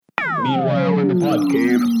Meanwhile in the pod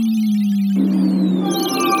cave.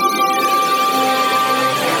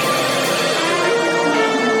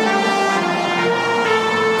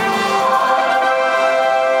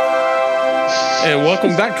 And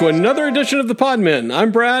welcome back to another edition of the Podmen.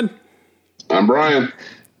 I'm Brad. I'm Brian.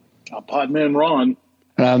 I'm Podman Ron.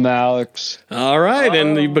 I'm Alex. All right,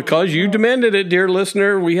 and because you demanded it, dear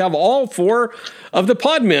listener, we have all four of the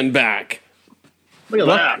Podmen back. Look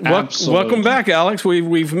at that. Welcome back, Alex.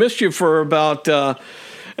 We've missed you for about, I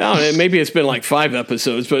don't know, maybe it's been like 5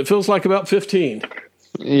 episodes, but it feels like about 15.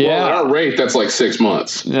 Yeah. Well, at our rate, that's like 6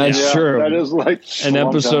 months. That's true. That is like an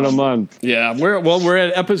episode a month. Yeah, we're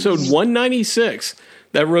at episode 196.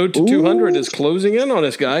 That road to 200 is closing in on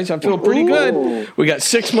us, guys. I feel pretty good. We got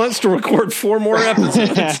 6 months to record 4 more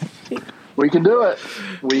episodes. We can do it.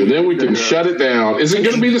 And then we can shut it down. Is it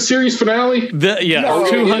going to be the series finale?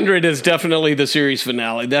 200 is definitely the series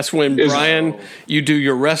finale. That's when, Brian, you do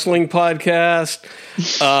your wrestling podcast.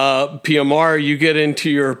 PMR, you get into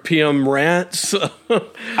your PM rants.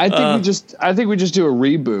 I think we just do a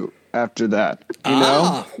reboot after that. You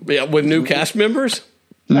know? Yeah, with new cast members?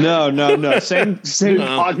 No. Same. We're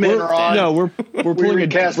pulling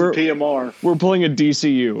recast PMR. We're pulling a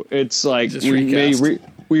DCU. It's like Just recast.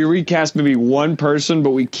 we recast maybe one person,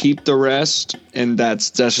 but we keep the rest, and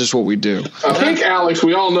that's just what we do. I think, Alex,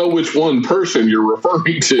 we all know which one person you're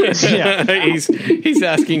referring to. Yeah, he's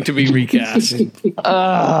asking to be recast.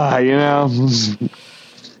 Well,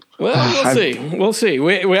 we'll see.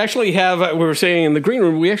 We actually have. We were saying in the green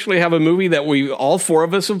room, we actually have a movie that all 4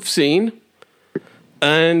 of us have seen.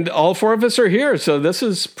 And all 4 of us are here, so this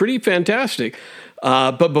is pretty fantastic.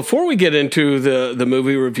 But before we get into the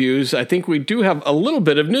movie reviews, I think we do have a little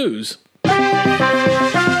bit of news.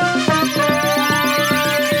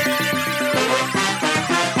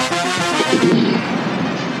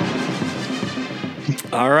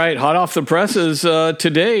 All right, hot off the presses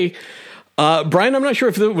today. Brian, I'm not sure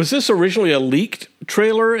if was this originally a leaked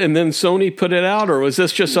trailer and then Sony put it out, or was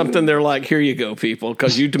this just something they're like, here you go, people,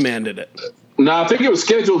 because you demanded it? No, I think it was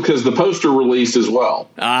scheduled because the poster released as well.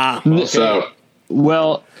 Okay. So,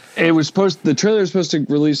 well, the trailer was supposed to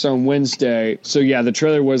release on Wednesday. So yeah, the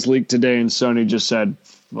trailer was leaked today, and Sony just said,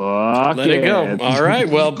 "Fuck let it go." All right,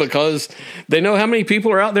 well, because they know how many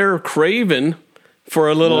people are out there craving for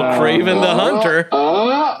a little Craven the Hunter.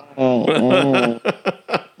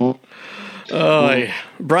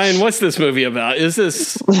 Brian, what's this movie about?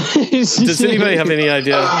 Does anybody have any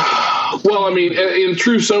idea? Well, I mean, in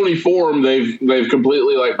true Sony form, they've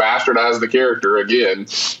completely bastardized the character again.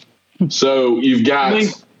 So you've got.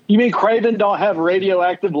 You mean Craven don't have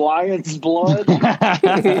radioactive lion's blood?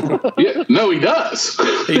 Yeah, no, he does.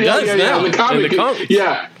 He does now. In the comic,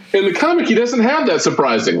 in the comic, he doesn't have that,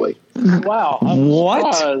 surprisingly. Wow.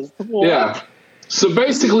 What? Yeah. So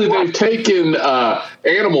basically, they've taken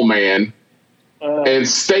Animal Man and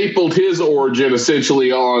stapled his origin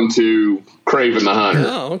essentially onto Craven the Hunter.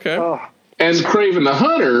 Oh, okay. And Craven the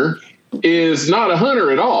Hunter is not a hunter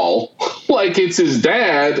at all. Like, it's his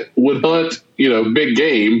dad would hunt, big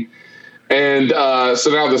game. And so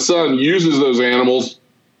now the son uses those animals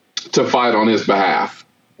to fight on his behalf.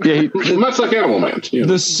 Yeah, much like Animal Man.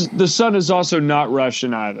 The son is also not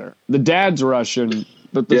Russian either. The dad's Russian,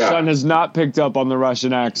 but the son has not picked up on the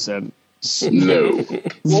Russian accent. No,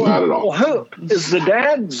 not at all. Well, who is the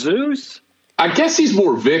dad? Zeus? I guess he's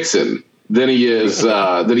more Vixen than he is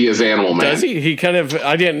Animal Man. Does he? He kind of.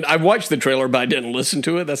 I watched the trailer, but I didn't listen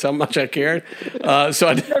to it. That's how much I cared. No.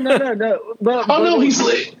 No, he's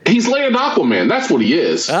Land Aquaman. That's what he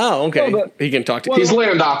is. Oh, okay. He can talk to. He's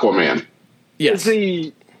Land Aquaman. Yes.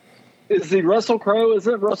 Is he Russell Crowe? Is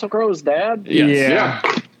it Russell Crowe's dad? Yes. Yeah.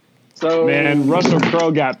 So, man, Russell Crowe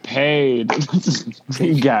got paid.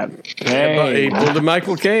 He got paid. He pulled a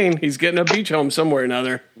Michael Caine. He's getting a beach home somewhere or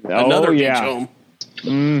another. Another beach home.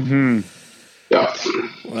 Mm-hmm. Yeah.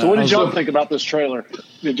 So what did y'all think about this trailer?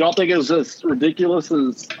 Did y'all think it was as ridiculous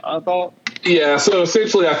as I thought? Yeah, so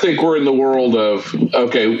essentially I think we're in the world of,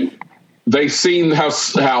 okay, they've seen how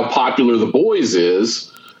popular The Boys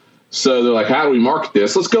is, so they're like, how do we market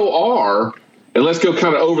this? Let's go R, and let's go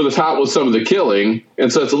kind of over the top with some of the killing. And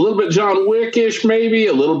so it's a little bit John Wick-ish maybe,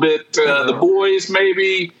 a little bit The Boys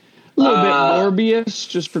maybe. A little bit Morbius,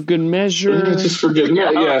 just for good measure. Just for good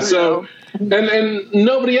measure, yeah. So, and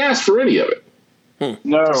nobody asked for any of it.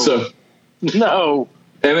 No. So, no.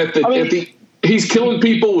 And he's killing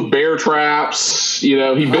people with bear traps. He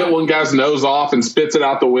bit one guy's nose off and spits it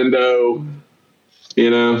out the window.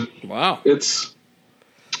 Wow. It's.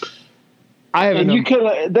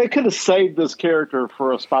 They could have saved this character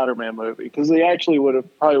for a Spider-Man movie because they actually would have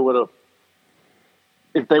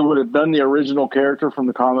if they would have done the original character from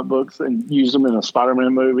the comic books and used him in a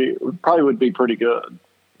Spider-Man movie, it probably would be pretty good.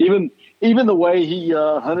 Even the way he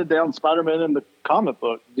hunted down Spider-Man in the comic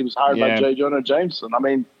book, he was hired by J. Jonah Jameson. I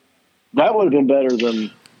mean, that would have been better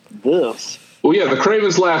than this. Well, yeah, the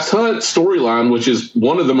Kraven's Last Hunt storyline, which is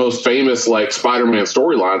one of the most famous like Spider-Man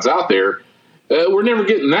storylines out there, we're never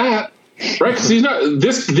getting that, right? Because he's not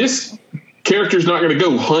this character's not going to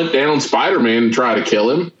go hunt down Spider-Man and try to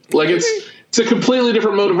kill him. Like it's a completely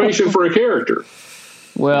different motivation for a character.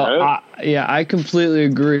 Well, I completely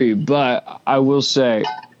agree, but I will say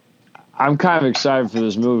I'm kind of excited for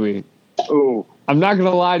this movie. Oh, I'm not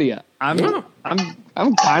going to lie to you.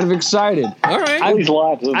 I'm kind of excited. All right.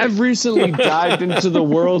 I've recently dived into the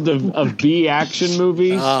world of B action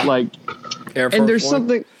movies, like Air Force and there's One.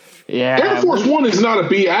 something. Yeah, Air Force One is not a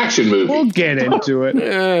B action movie. We'll get into it.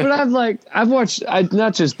 But I've watched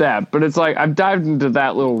not just that, but it's like I've dived into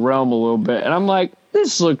that little realm a little bit, and I'm like,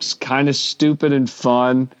 this looks kind of stupid and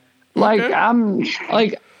fun. Like I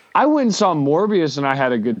went and saw Morbius and I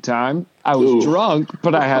had a good time. I was drunk,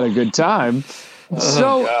 but I had a good time.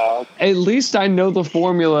 So at least I know the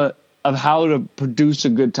formula of how to produce a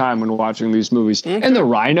good time when watching these movies. Okay. And the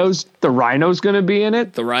Rhino's going to be in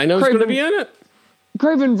it. The Rhino's going to be in it.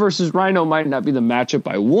 Kraven versus Rhino might not be the matchup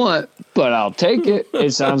I want, but I'll take it.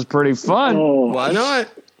 It sounds pretty fun. Why not?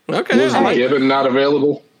 Okay. Was Gibbon not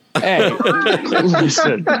available? Hey,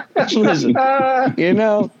 listen. You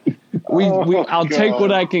know, I'll take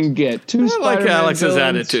what I can get. Two I like Spider-Man Alex's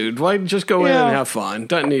villains. attitude. Why just go in and have fun?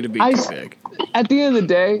 Doesn't need to be too big. At the end of the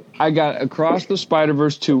day, I got Across the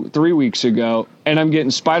Spider-Verse 3 weeks ago, and I'm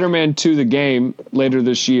getting Spider-Man 2 the game later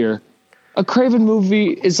this year. A Kraven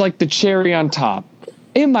movie is like the cherry on top.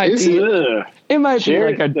 It might be like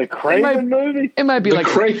the Kraven movie. It might be like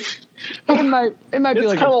Kraven. It might be It's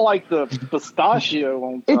like kind of like the Pistachio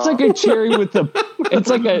on top. it's like a cherry with the. It's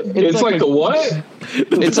like the what?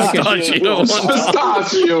 It's like Pistachio.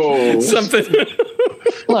 Pistachio. Something.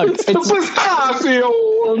 Look, It's Pistachio.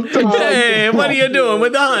 Hey, what are you doing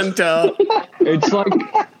with the hunter?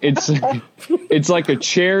 It's like a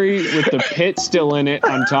cherry with the pit still in it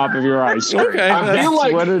on top of your ice cream. Okay, I feel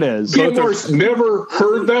like what it is. Gilmore's never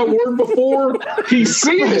heard that word before. He's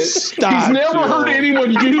seen it. He's never heard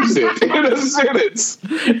anyone use it in a sentence.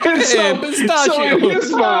 And so in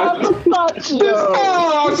his mind,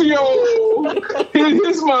 Pistachio. In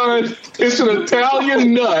his mind, it's an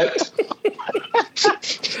Italian nut.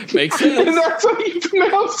 Makes sense. And that's how you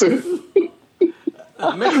pronounce it.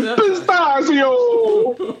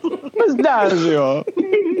 Pistachio.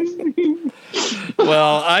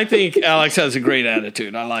 Well, I think Alex has a great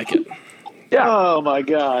attitude. I like it. Yeah. Oh my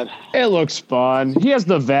God! It looks fun. He has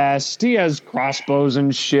the vest. He has crossbows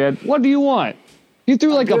and shit. What do you want? He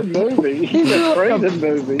threw like Good movie. He's a Kraven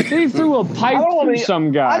movie. He threw a pipe through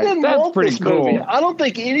some guy. I didn't That's want pretty this cool. movie. I don't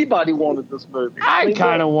think anybody wanted this movie. I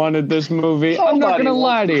kind of wanted this movie. I'm not going to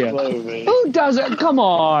lie to you. Movie. Who doesn't? Come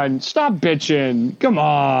on. Stop bitching. Come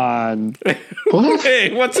on.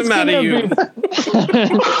 Hey, what's the matter, you?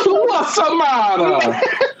 What's the matter?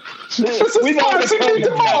 We know to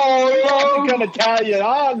become Italian.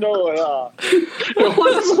 I know it.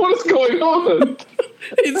 What is going on?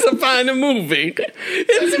 It's a fine movie.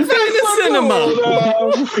 It's a fine cinema.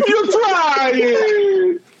 You're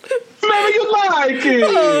trying. Maybe you like it.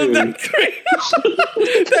 Oh,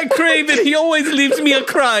 that Kraven, he always leaves me a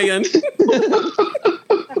crying.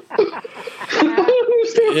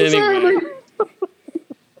 Anyway.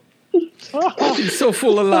 He's so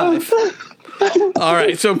full of life. All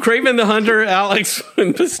right, so Kraven the Hunter, Alex,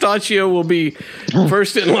 and Pistachio will be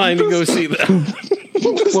first in line to go see them.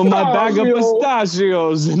 With my bag of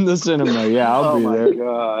pistachios in the cinema. Yeah, I'll be there.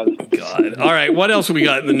 God. All right, what else we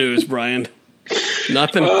got in the news, Brian?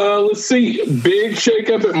 Nothing. Let's see. Big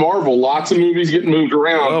shakeup at Marvel. Lots of movies getting moved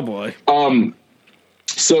around. Oh boy.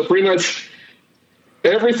 So pretty much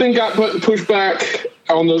everything got pushed back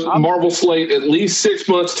on the Marvel slate at least 6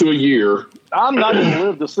 months to a year. I'm not going to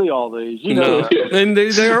live to see all these. You know, and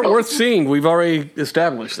they aren't worth seeing. We've already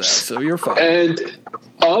established that, so you're fine. And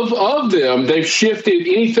of them, they've shifted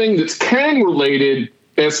anything that's Kang related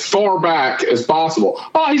as far back as possible.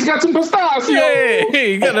 Oh, he's got some pistachio.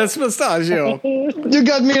 Hey, you got a pistachio. You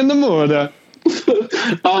got me in the mood.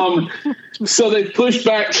 So they pushed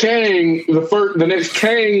back Kang, the next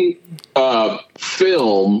Kang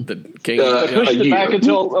film. The King. pushed it back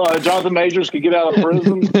until Jonathan Majors could get out of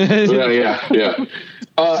prison. yeah.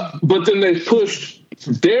 But then they pushed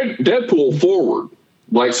Deadpool forward.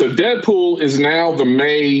 Like, so Deadpool is now the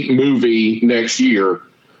May movie next year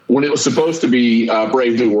when it was supposed to be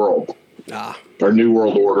Brave New World. or New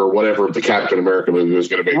World Order, whatever the Captain America movie was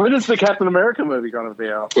going to be. When is the Captain America movie going to be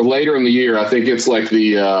out? So later in the year, I think it's like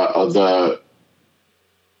the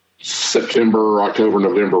September, October,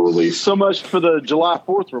 November release. So much for the July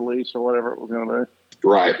 4th release or whatever it was going to be.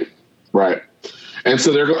 Right. And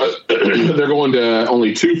so they're going to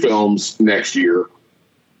only 2 films next year.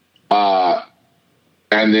 And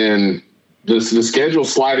then the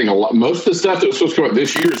schedule's sliding a lot. Most of the stuff that was supposed to come out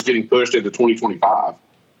this year is getting pushed into 2025,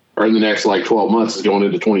 or in the next 12 months is going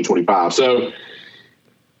into 2025. So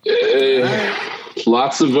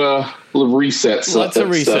lots of resets,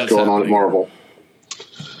 stuff going on at Marvel.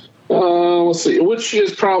 Let's see, which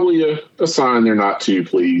is probably a sign they're not too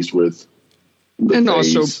pleased with. And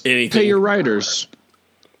also pay your writers.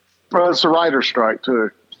 Well, it's a writer's strike too.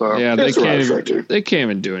 So. Yeah, they can't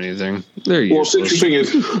even do anything. They're useless. What's interesting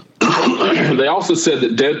is they also said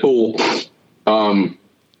that Deadpool, and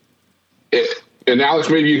Alex,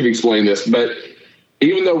 maybe you can explain this, but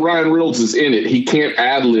even though Ryan Reynolds is in it, he can't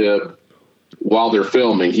ad-lib while they're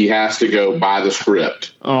filming. He has to go by the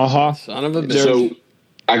script. Son of a bitch. So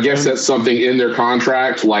I guess that's something in their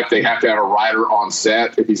contract, like they have to have a writer on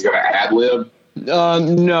set if he's going to ad-lib.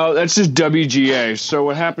 No, that's just WGA. So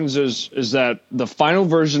what happens is that the final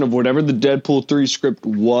version of whatever the Deadpool 3 script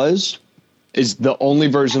was is the only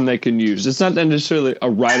version they can use. It's not that necessarily a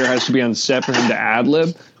writer has to be on set for him to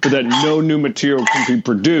ad-lib, but that no new material can be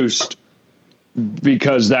produced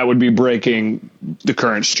because that would be breaking the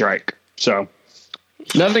current strike. So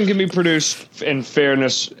nothing can be produced in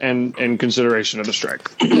fairness and in consideration of the strike.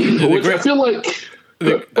 Which I feel like...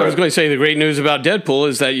 I was going to say the great news about Deadpool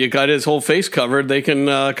is that you got his whole face covered. They can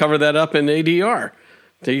cover that up in ADR.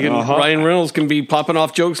 Ryan Reynolds can be popping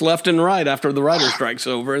off jokes left and right after the writer's strike's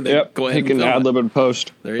over. Go ahead. He can ad-lib and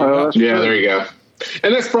post. There you go. Yeah, there you go.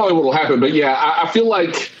 And that's probably what will happen. But yeah, I feel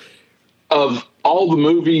like of all the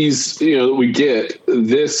movies that we get,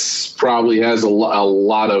 this probably has a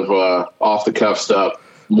lot of off the cuff stuff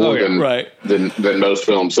more than most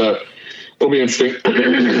films. So it'll be interesting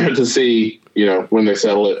to see. When they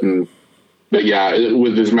settle it, but yeah,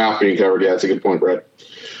 with his mouth being covered, yeah, that's a good point, Brett.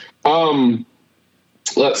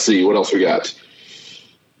 Let's see what else we got.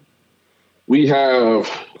 We have.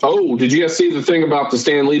 Oh, did you guys see the thing about the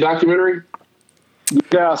Stan Lee documentary?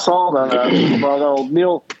 Yeah, I saw that about old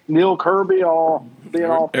Neil Kirby being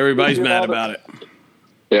all. Everybody's mad about it.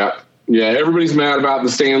 Yeah, everybody's mad about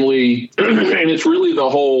the Stan Lee, and it's really the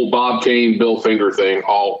whole Bob Kane, Bill Finger thing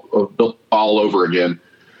all over again.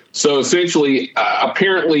 So essentially,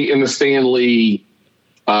 apparently in the Stan Lee,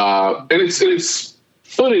 and it's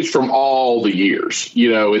footage from all the years.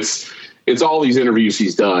 It's all these interviews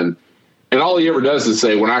he's done, and all he ever does is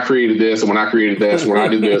say, "When I created this, and when I created this, when I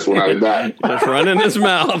did this, when I did that." Just running his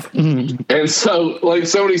mouth. And so, like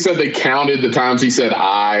somebody said, they counted the times he said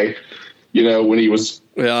 "I," when he was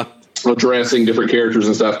addressing different characters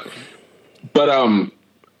and stuff. But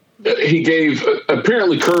he gave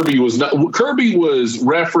apparently Kirby was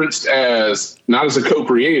referenced as not as a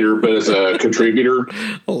co-creator but as a contributor,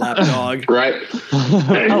 a lapdog, right?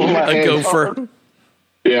 A gopher,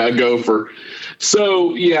 a gopher.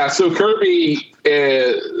 So Kirby,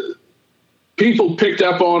 people picked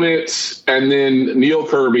up on it, and then Neil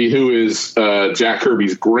Kirby, who is Jack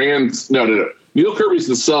Kirby's Neil Kirby's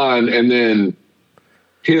the son, and then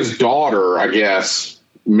his daughter, I guess,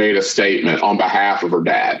 made a statement on behalf of her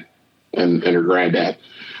dad and her granddad,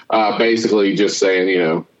 basically just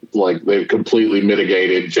saying, like they've completely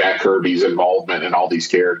mitigated Jack Kirby's involvement in all these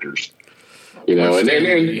characters,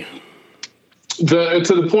 and to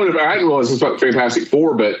the point of, I didn't realize this about the Fantastic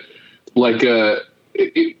Four, but like,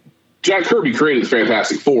 Jack Kirby created the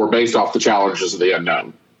Fantastic Four based off the Challengers of the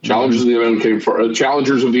Unknown. Challengers of the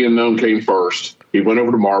Unknown came first. He went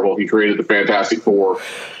over to Marvel. He created the Fantastic Four,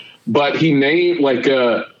 but he named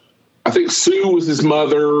I think Sue was his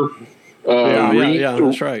mother. Reed,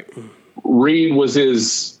 that's right. Reed was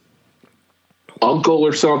his uncle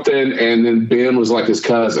or something, and then Ben was like his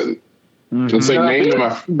cousin. Mm-hmm. And so named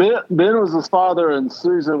him. Ben was his father, and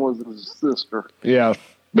Susan was his sister. Yeah,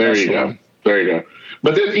 there you go.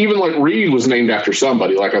 But then even like Reed was named after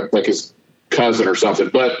somebody, like his cousin or something.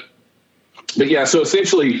 But yeah, so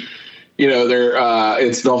essentially,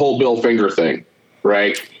 it's the whole Bill Finger thing,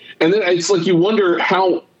 right? And then it's like you wonder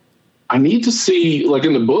how. I need to see, like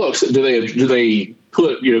in the books, do they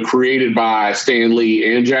put created by Stan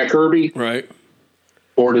Lee and Jack Kirby, right?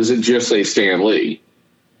 Or does it just say Stan Lee?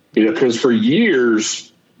 Because for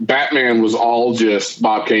years Batman was all just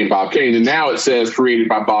Bob Kane, and now it says created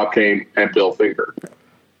by Bob Kane and Bill Finger.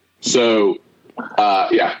 So,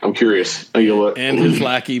 I'm curious. And his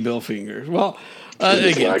lackey Bill Finger. Well,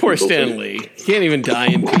 Again, poor Stan Lee. He can't even die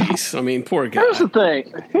in peace. I mean, poor guy. Here's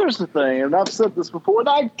the thing, and I've said this before,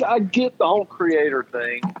 and I get the whole creator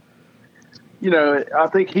thing. You know, I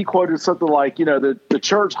think he quoted something like, you know, the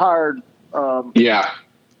church hired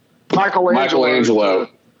Michelangelo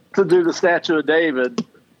to do the Statue of David,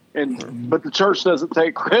 but the church doesn't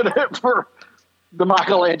take credit for the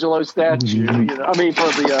Michelangelo statue. You know, I mean,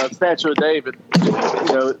 for the Statue of David. You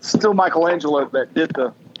know, it's still Michelangelo that did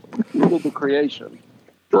the creation.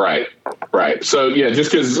 Right. So yeah,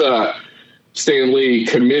 just because Stan Lee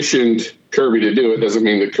commissioned Kirby to do it doesn't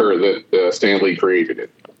mean that Stan Lee created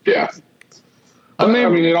it. Yeah. I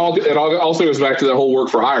mean, it all also goes back to the whole work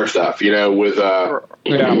for hire stuff, you know, with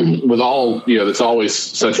all, you know, that's always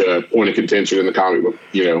such a point of contention in the comic book,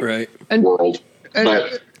 you know, world.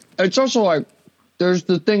 But it's also like, there's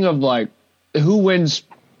the thing of like, who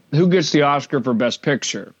gets the Oscar for Best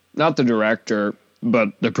Picture? Not the director, but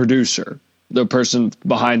the producer, the person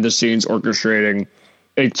behind the scenes orchestrating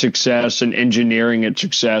its success and engineering its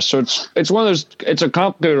success. So it's one of those, it's a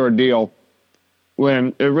complicated ordeal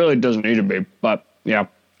when it really doesn't need to be, but yeah.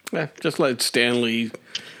 Just let Stan Lee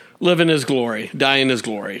live in his glory, die in his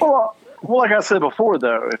glory. Well, like I said before,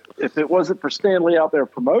 though, if it wasn't for Stan Lee out there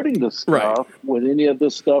promoting this stuff, would any of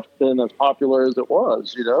this stuff been as popular as it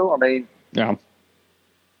was? You know, I mean, yeah.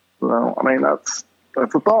 Well, I mean, that's a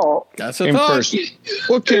thought. That's a thought.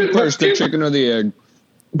 What came first, the chicken or the egg?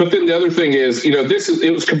 But then the other thing is, you know,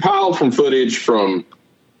 it was compiled from footage from,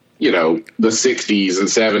 you know, the 60s and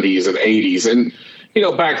 70s and 80s. And, you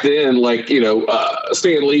know, back then, like, you know,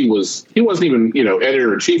 Stan Lee he wasn't even, you know,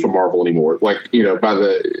 editor-in-chief of Marvel anymore. Like, you know,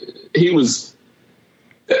 he was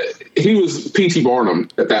P.T. Barnum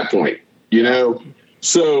at that point, you know?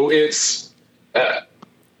 So it's,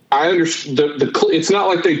 I understand it's not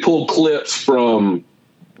like they pulled clips from,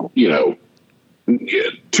 you know,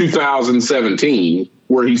 2017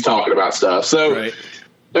 where he's talking about stuff. So,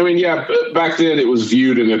 I mean, yeah, back then it was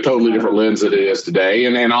viewed in a totally different lens than it is today.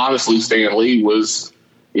 And honestly, Stan Lee was,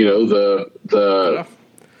 you know, the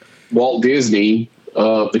Walt Disney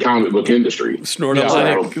of the comic book industry. Snorted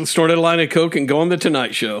a line of coke and go on the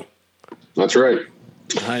Tonight Show. That's right.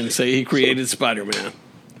 And say he created Spider-Man.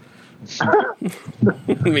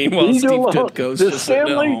 Meanwhile, Steve Ditko's just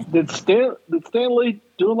sitting at home. Did Stan Lee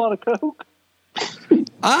do a lot of coke?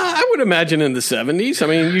 I would imagine in the 70s. I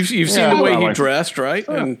mean, you've seen the way he dressed, right?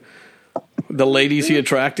 And the ladies he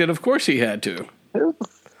attracted, of course he had to.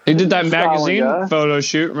 He did that magazine photo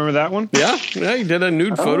shoot. Remember that one? Yeah, he did a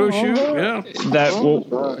nude photo shoot. Yeah.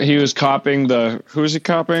 He was copying who was he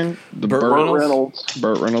copying? Burt Reynolds.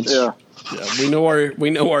 Burt Reynolds. Yeah. Yeah, we know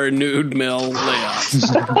our nude male layouts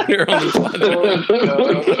here on the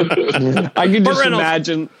planet. I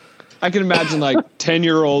can imagine like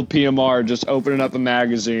 10-year-old PMR just opening up a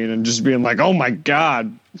magazine and just being like, "Oh my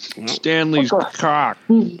God, Stanley's cock."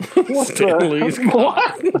 Stanley's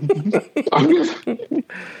cock.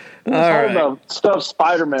 All right. Stuff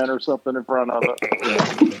Spider-Man or something in front of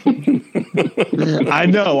it. I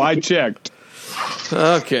know. I checked.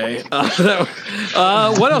 Okay.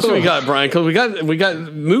 What else we got, Brian? Because we got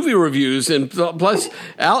movie reviews, and plus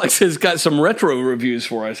Alex has got some retro reviews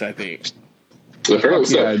for us, I think.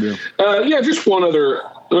 Apparently I do. Just one other,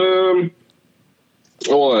 a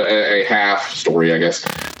half story, I guess.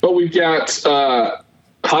 But we've got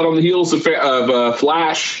hot on the heels of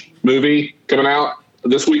Flash movie coming out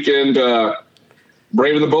this weekend.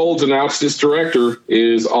 Brave and the Bold's announced its director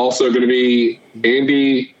is also going to be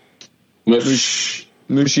Andy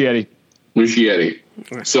Muschietti.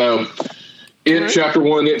 So, Chapter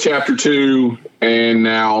 1, Chapter 2, and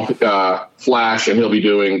now Flash, and he'll be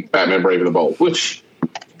doing Batman Brave and the Bold, which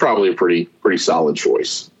is probably a pretty solid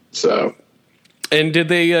choice. So, and did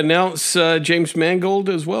they announce James Mangold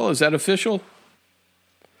as well? Is that official?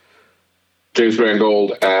 James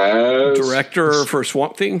Mangold as director for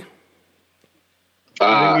Swamp Thing?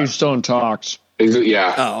 I think he's still in talks.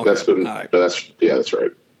 Yeah. Oh, okay. That's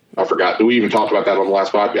right. I forgot. Did we even talk about that on the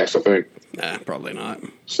last podcast, I think? Nah, probably not.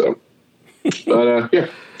 So, but, yeah.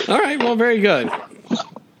 All right. Well, very good. All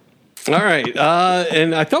right.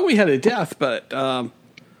 And I thought we had a death, but...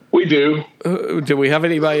 we do. Do we have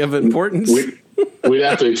anybody of importance? We'd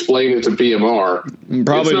have to explain it to PMR.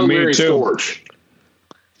 Probably to me, Larry too. Storch.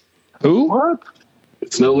 Who? What?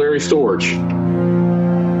 It's no Larry Storch.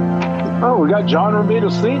 Oh, we got John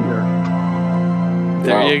Romita Sr.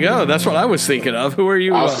 There you go. That's what I was thinking of. Who are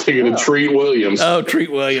you? I was thinking of Treat Williams. Oh,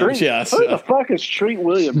 Treat Williams, yes. Who the fuck is Treat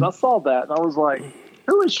Williams? I saw that, and I was like,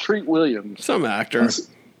 who is Treat Williams? Some actor. He's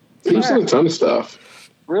in a ton of stuff.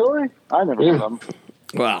 Really? I never heard of him.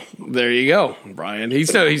 Well, there you go, Brian.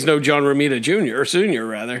 He's no John Romita Jr. or Sr.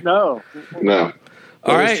 rather. No.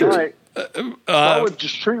 All right. All right. Start with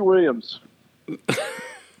just Treat Williams.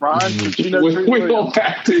 Ryan, did you know Treat We Williams? don't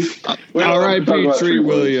have to. R.I.P. Treat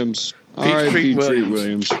Williams. R.I.P. Treat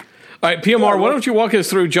Williams. All right, PMR, why don't you walk us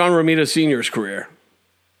through John Romita Sr.'s career?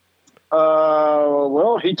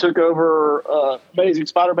 Well, he took over Amazing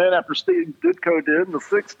Spider-Man after Steve Ditko did in the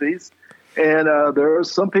 60s. And there are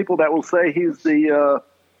some people that will say he's the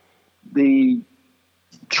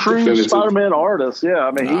true Definitive. Spider-Man artist. Yeah,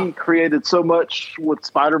 I mean, he created so much with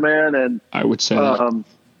Spider-Man and I would say that.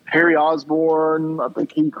 Harry Osborn. I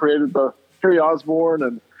think he created the Harry Osborn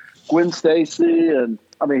and Gwen Stacy. And,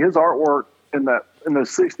 I mean, his artwork in those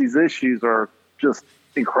 60s issues are just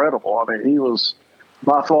incredible. I mean, he was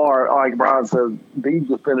by far, like Brian said, the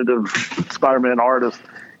definitive Spider-Man artist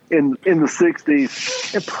in the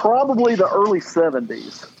 60s and probably the early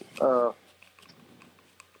 70s.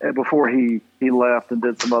 And before he left and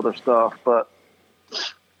did some other stuff, but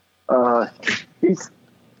he's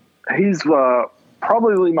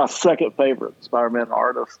probably my second favorite Spider-Man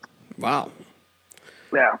artist. Wow.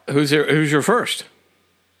 Yeah. Who's your first?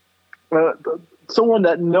 Someone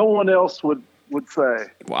that no one else would say.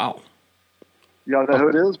 Wow. Y'all know who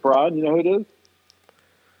it is, Brian? You know who it is?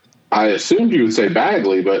 I assumed you would say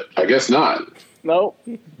Bagley, but I guess not. No.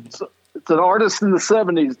 It's an artist in the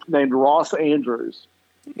 70s named Ross Andrews.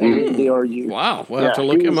 A-N-D-R-U. Wow. We'll have to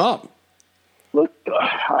look him up. Look,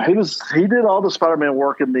 he did all the Spider-Man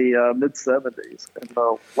work in the mid-70s and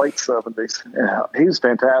the late 70s. Yeah, he's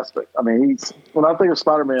fantastic. I mean, when I think of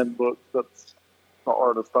Spider-Man books, that's the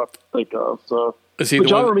artist I think of. So,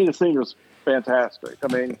 John Romita Sr. is fantastic. I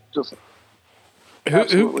mean, just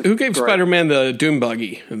who gave great. Spider-Man the Doom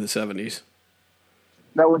Buggy in the 70s?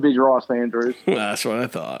 That would be Ross Andrews. That's what I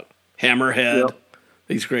thought. Hammerhead. Yep.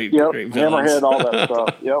 These great villains. Hammerhead, all that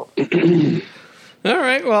stuff. Yep. All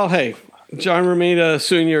right. Well, hey, John Romita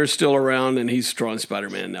Sr. is still around, and he's drawing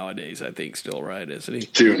Spider-Man nowadays, I think, still, right? Isn't he?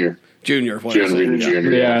 Junior.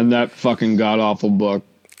 Yeah, and that fucking god-awful book.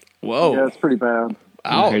 Whoa. Yeah, it's pretty bad. Ouch.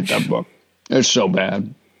 I hate that book. It's so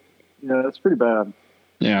bad. Yeah, it's pretty bad.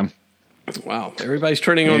 Yeah. Wow. Everybody's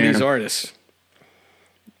turning on these artists.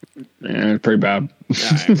 Yeah, it's pretty bad.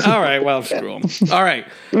 All right. Well, screw them. All right.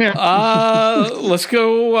 Let's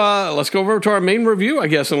go over to our main review, I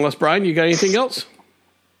guess. Unless Brian, you got anything else?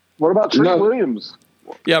 What about Treat Williams?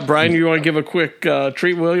 Yeah, Brian, you want to give a quick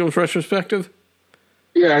Treat Williams retrospective?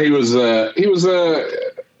 Yeah, he was a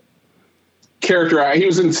character. He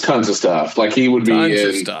was in tons of stuff. Like he would be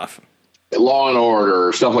in stuff. Law and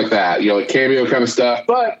Order, stuff like that. Like cameo kind of stuff.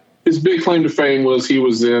 But his big claim to fame was he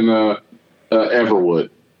was in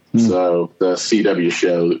Everwood. So the CW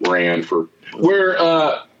show that ran where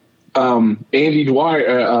Andy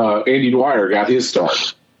Dwyer got his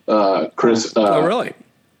start. Chris. Oh, really?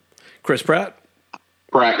 Chris Pratt?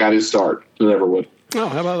 Pratt got his start in Everwood. Oh,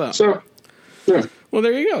 how about that? So, yeah. Well,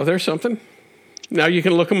 there you go. There's something. Now you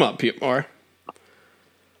can look him up, Peter.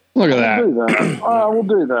 Look at that. We'll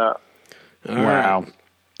do that. Wow. Right.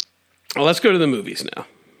 Well, let's go to the movies now.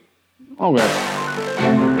 Okay.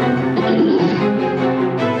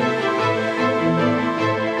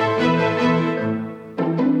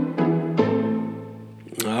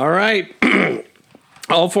 All right.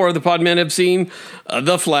 All four of the Podmen have seen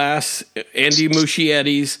The Flash, Andy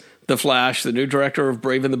Muschietti's The Flash, the new director of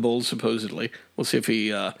Brave and the Bold, supposedly. We'll see if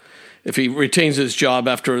he retains his job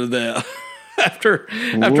after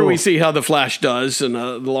we see how The Flash does in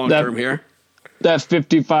the long term here. That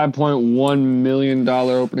 $55.1 million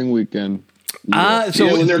opening weekend.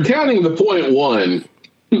 So when they're counting the 0.1,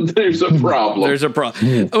 there's a problem. There's a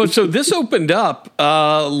problem. Oh, so this opened up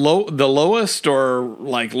the lowest, or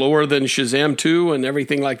like lower than Shazam 2 and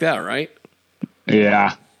everything like that, right?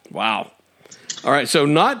 Yeah. Wow. All right, so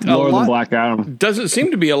not lower a lot. Than Black Adam. Doesn't seem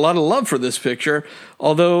to be a lot of love for this picture,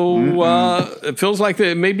 although it feels like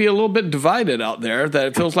it may be a little bit divided out there. That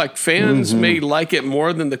it feels like fans may like it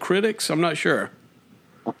more than the critics. I'm not sure.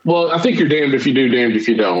 Well, I think you're damned if you do, damned if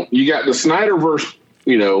you don't. You got the Snyderverse,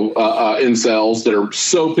 incels that are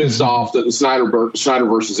so pissed off that the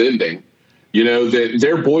Snyderverse is ending, that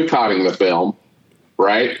they're boycotting the film,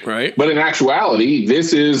 right? Right. But in actuality, they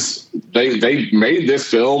made this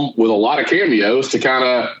film with a lot of cameos to kind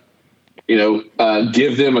of,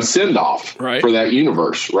 give them a send off for that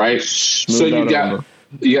universe, right? So you got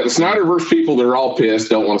the Snyderverse people that are all pissed,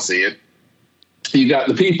 don't want to see it. You got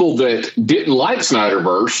the people that didn't like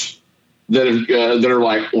Snyderverse that are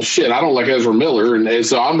like, well, shit, I don't like Ezra Miller, and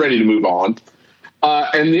so I'm ready to move on.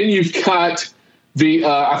 And then you've got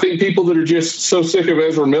I think people that are just so sick of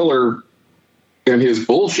Ezra Miller and his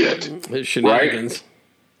bullshit, his shenanigans, right?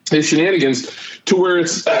 His shenanigans, to where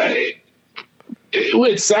it's sad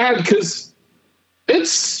because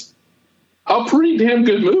it's a pretty damn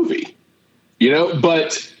good movie,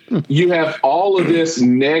 but you have all of this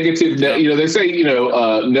negative, they say,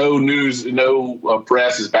 no news, no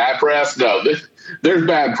press is bad press. No, there's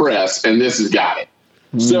bad press, and this has got it.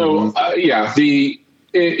 So,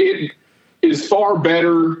 it is far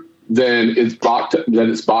better than its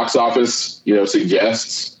box office,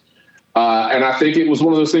 suggests. And I think it was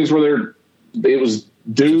one of those things where it was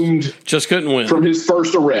doomed. Just couldn't win from his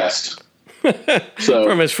first arrest.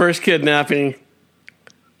 From his first kidnapping.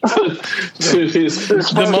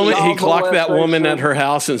 The moment he clocked that woman at her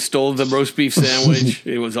house and stole the roast beef sandwich,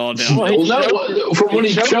 it was all down. From when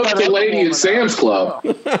he choked the lady at Sam's Club.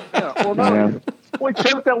 We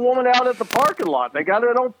choked that woman out at the parking lot. They got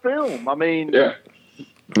it on film. I mean,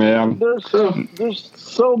 there's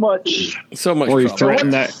so much. Or he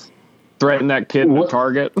threatened that kid at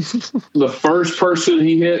Target. The first person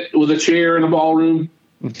he hit with a chair in a ballroom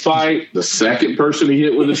fight. The second person he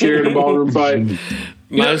hit with a chair in a ballroom fight.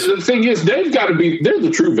 The thing is, they're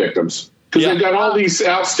the true victims. Because they've got all these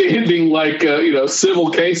outstanding,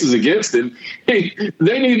 civil cases against him. Hey,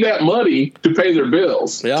 they need that money to pay their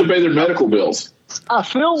bills, to pay their medical bills. I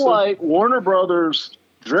feel like Warner Brothers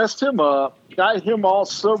dressed him up, got him all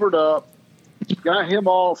sobered up, got him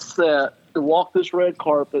all set to walk this red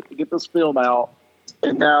carpet to get this film out,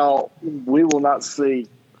 and now we will not see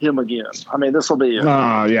him again. I mean, this will be it.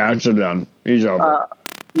 It's done. He's over.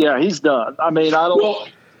 He's done. I mean, I don't. Well,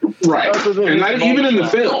 right, and even in the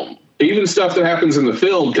film, even stuff that happens in the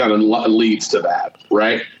film kind of leads to that,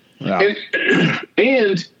 right? Yeah.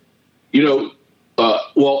 And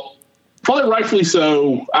probably rightfully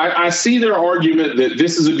so. I see their argument that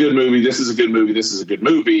this is a good movie, this is a good movie, this is a good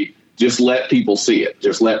movie. Just let people see it.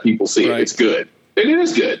 Just let people see it. It's good. And it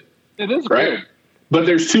is good. It is right? Good. But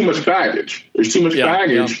there's too much baggage. There's too much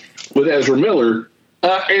baggage with Ezra Miller.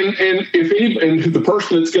 And the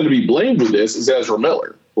person that's going to be blamed with this is Ezra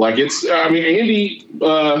Miller. Andy,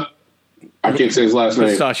 I can't say his last name.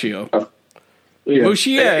 Pistachio.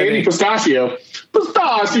 Andy Pistachio.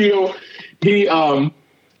 Pistachio. He, how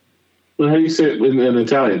do you say it in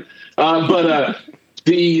Italian?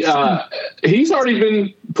 He's already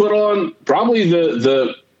been put on probably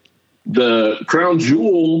the crown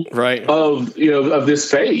jewel of this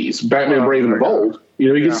phase, Batman Brave and the Bold.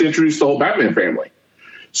 He gets to introduce the whole Batman family.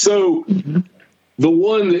 So the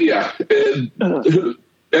one that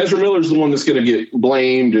Ezra Miller's the one that's going to get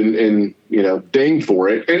blamed and dinged for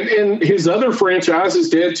it, and his other franchise is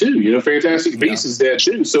dead too. Fantastic Beasts is dead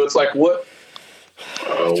too. So it's like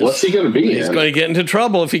what's he going to be? He's going to get into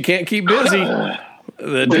trouble if he can't keep busy.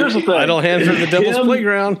 Here's the thing. Idle hands are the devil's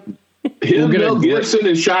playground. Mel Gibson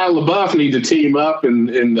and Shia LaBeouf need to team up and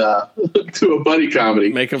do a buddy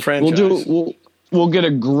comedy. Make a franchise. We'll get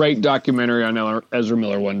a great documentary on Ezra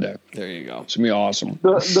Miller one day. There you go. It's going to be awesome.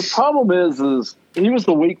 The problem is he was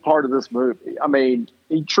the weak part of this movie. I mean,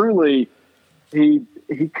 he truly he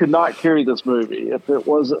could not carry this movie if it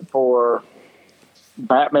wasn't for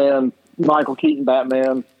Batman, Michael Keaton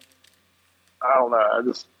Batman. I don't know.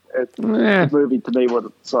 This movie to me would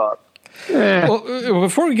have sucked. Well,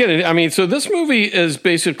 before we get it, so this movie is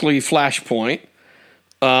basically Flashpoint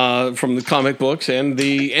from the comic books and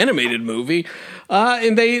the animated movie,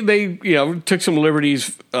 and they took some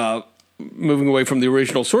liberties moving away from the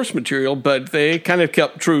original source material, but they kind of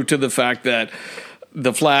kept true to the fact that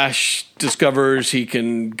the Flash discovers he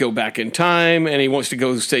can go back in time, and he wants to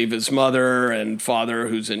go save his mother and father,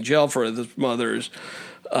 who's in jail for his mother's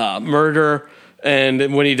murder.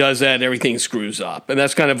 And when he does that, everything screws up. And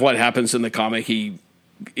that's kind of what happens in the comic. He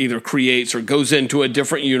either creates or goes into a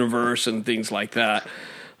different universe and things like that.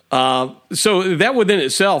 So that within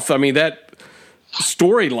itself, that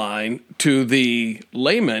storyline to the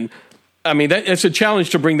layman, it's a challenge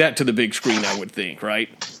to bring that to the big screen, I would think, right?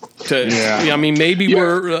 Maybe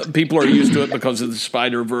where people are used to it because of the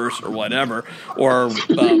Spider-Verse or whatever, or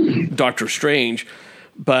Doctor Strange.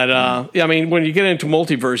 But, when you get into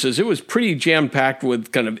multiverses, it was pretty jam-packed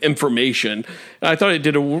with kind of information. I thought it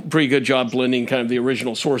did a pretty good job blending kind of the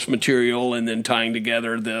original source material and then tying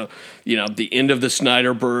together the end of the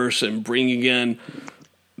Snyderverse and bringing in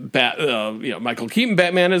Michael Keaton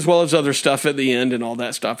Batman as well as other stuff at the end and all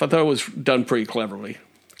that stuff. I thought it was done pretty cleverly.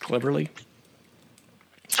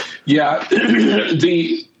 Yeah.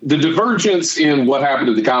 The divergence in what happened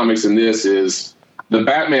to the comics in this is the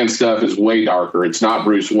Batman stuff is way darker. It's not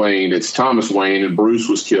Bruce Wayne. It's Thomas Wayne, and Bruce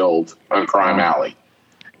was killed on Crime Alley.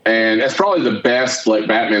 And that's probably the best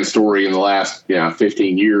Batman story in the last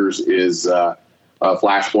 15 years is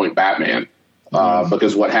Flashpoint Batman.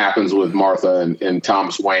 Because what happens with Martha and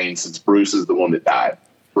Thomas Wayne, since Bruce is the one that died,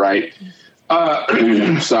 right?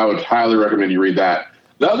 So I would highly recommend you read that.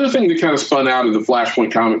 The other thing that kind of spun out of the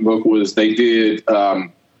Flashpoint comic book was they did,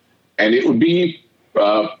 and it would be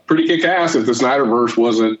pretty kick-ass if the Snyderverse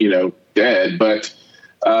wasn't, dead, but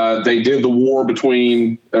they did the war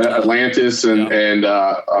between Atlantis and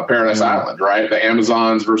Paradise Island, right? The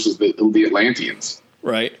Amazons versus the Atlanteans.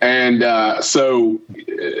 Right. And so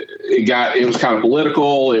it was kind of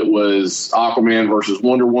political. It was Aquaman versus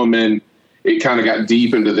Wonder Woman. It kind of got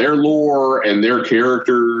deep into their lore and their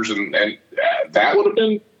characters, and that would have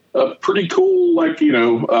been a pretty cool,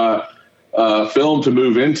 film to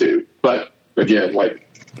move into. But again,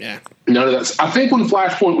 none of that. I think when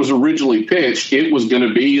Flashpoint was originally pitched, it was going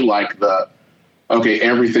to be like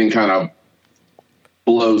everything kind of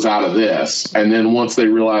blows out of this, and then once they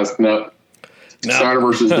realized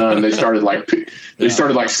Snyderverse is done, they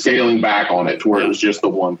started scaling back on it to where it was just the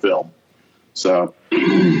one film. So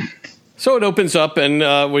it opens up,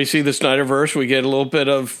 and we see the Snyderverse. We get a little bit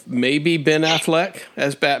of maybe Ben Affleck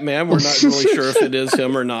as Batman. We're not really sure if it is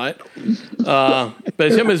him or not. But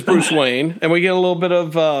it's him as Bruce Wayne. And we get a little bit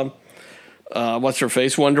of,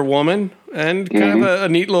 what's-her-face, Wonder Woman, and kind of a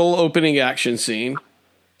neat little opening action scene.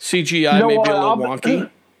 CGI maybe a little wonky.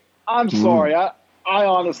 I'm sorry. I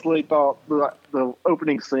honestly thought the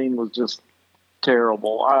opening scene was just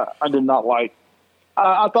terrible. I did not like.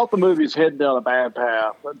 I thought the movie was heading down a bad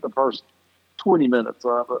path the first 20 minutes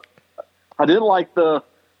of it. I didn't like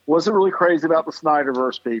wasn't really crazy about the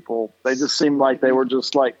Snyderverse people. They just seemed like they were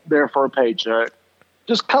just there for a paycheck.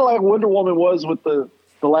 Just kind of like Wonder Woman was with the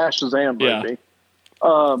last Shazam movie.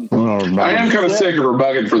 I am kind of sick of her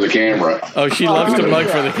bugging for the camera. Oh, she loves to bug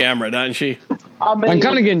for the camera, doesn't she? I'm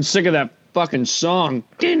kind of getting sick of that fucking song.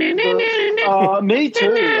 Me too.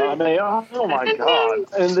 I mean, oh my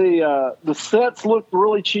god! And the sets looked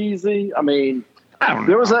really cheesy. I mean,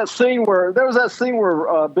 there was that scene where Ben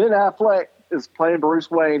Affleck is playing Bruce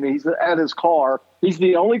Wayne. He's at his car. He's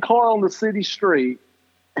the only car on the city street,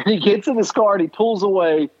 and he gets in his car and he pulls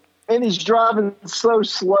away, and he's driving so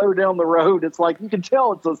slow down the road. It's like you can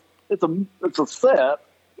tell it's a set.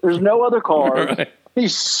 There's no other cars. Right.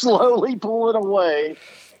 He's slowly pulling away.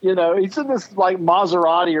 He's in this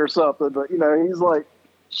Maserati or something, but he's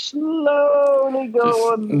slowly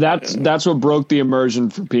going. That's what broke the immersion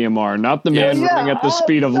for PMR, not the man running at the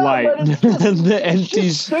speed of light. The empty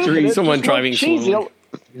street. Someone driving slowly.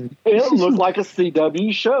 It looked like a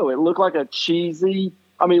CW show. It looked like a cheesy.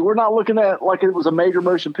 I mean, we're not looking at like it was a major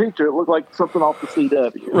motion picture. It looked like something off the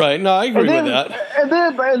CW. Right. No, I agree with that.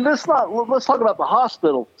 And let's talk about the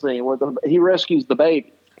hospital scene where he rescues the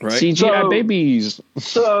baby. Right. CGI babies.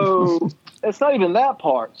 So it's not even that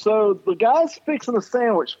part. So the guy's fixing a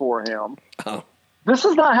sandwich for him. Oh. This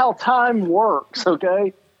is not how time works,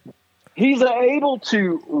 okay? He's able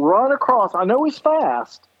to run across. I know he's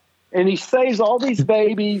fast, and he saves all these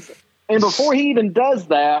babies. And before he even does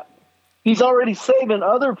that, he's already saving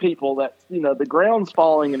other people that, the ground's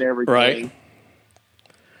falling and everything. Right.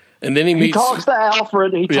 And then he talks to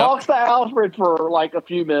Alfred. He talks to Alfred for a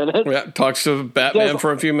few minutes. Yeah, talks to Batman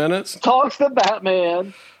for a few minutes. Talks to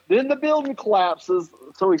Batman. Then the building collapses,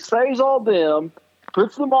 so he saves all them,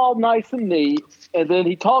 puts them all nice and neat, and then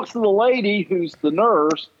he talks to the lady who's the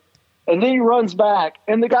nurse, and then he runs back,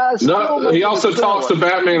 and the guy's he also talks to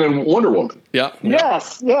Batman and Wonder Woman. Yeah.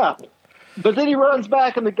 Yes, yeah. But then he runs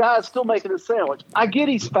back, and the guy's still making a sandwich. I get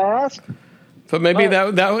he's fast. But maybe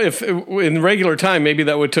that if in regular time, maybe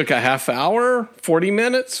that would took a half hour, 40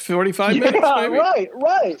 minutes, 45 minutes. Maybe. Right.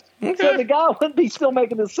 Okay. So the guy wouldn't be still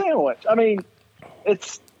making the sandwich. I mean,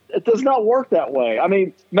 it does not work that way. I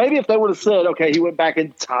mean, maybe if they would have said, okay, he went back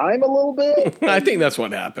in time a little bit. I think that's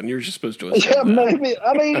what happened. You're just supposed to assume that. Maybe.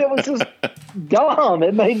 I mean, it was just dumb.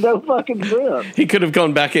 It made no fucking sense. He could have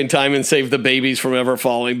gone back in time and saved the babies from ever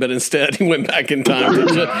falling, but instead he went back in time to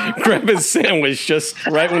just grab his sandwich just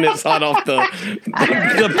right when it's hot off the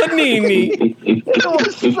panini. It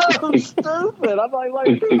was so stupid. I'm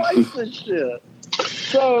like, who likes this shit?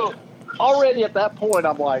 So already at that point,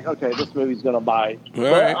 I'm like, okay, this movie's going to bite.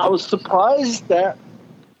 But I was surprised that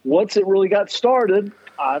once it really got started,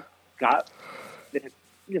 I got,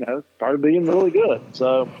 started being really good.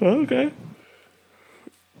 So okay.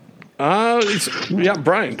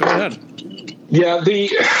 Brian, go ahead. Yeah,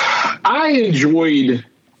 I enjoyed.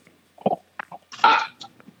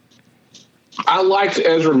 I liked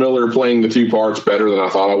Ezra Miller playing the two parts better than I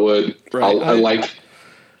thought I would. Right.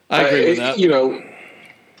 I agree with that.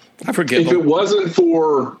 I forget. If it wasn't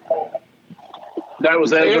for That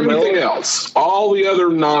was everything else, all the other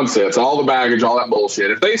nonsense, all the baggage, all that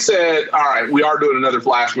bullshit. If they said, all right, we are doing another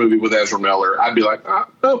Flash movie with Ezra Miller, I'd be like,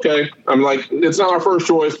 okay. I'm like, it's not our first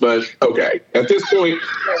choice, but okay. At this point,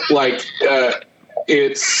 like,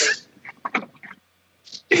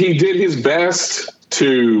 he did his best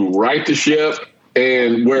to right the ship,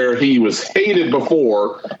 and where he was hated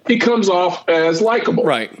before, he comes off as likable.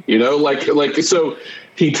 Right. You know, like, so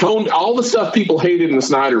he toned all the stuff people hated in the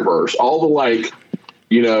Snyderverse, all the, like,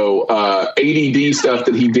 you know, ADD stuff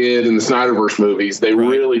that he did in the Snyderverse movies, they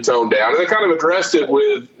really toned down. And they kind of addressed it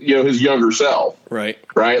with, you know, his younger self. Right.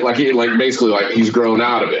 Right? Like, basically, like, he's grown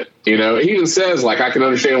out of it. You know, he even says, like, I can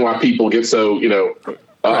understand why people get so, you know,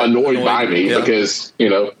 annoyed by me because, you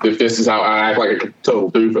know, if this is how I act like a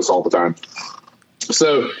total doofus all the time.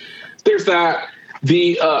 So there's that.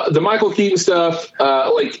 The Michael Keaton stuff,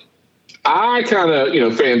 like, I kind of, you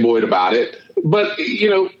know, fanboyed about it. But, you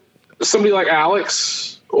know, somebody like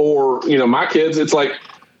Alex or, you know, my kids, it's like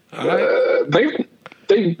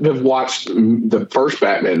they have watched the first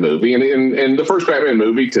Batman movie, and the first Batman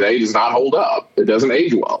movie today does not hold up. It doesn't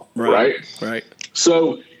age well, right?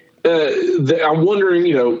 So I'm wondering,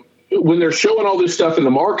 you know, when they're showing all this stuff in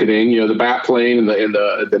the marketing, you know, the Bat plane and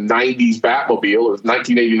the 90s Batmobile or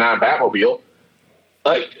 1989 Batmobile,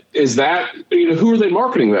 like, is that, you know, who are they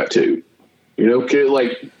marketing that to? You know,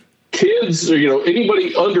 like, kids or, you know,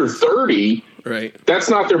 anybody under 30, that's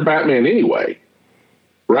not their Batman anyway.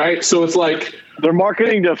 Right. So it's like they're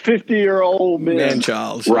marketing to 50-year-old men.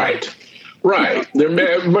 Man-child. Right. They're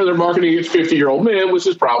marketing to 50-year-old men, which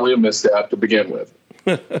is probably a misstep to begin with.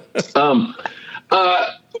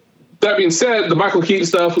 That being said, the Michael Keaton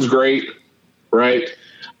stuff was great. Right.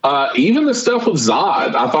 Even the stuff with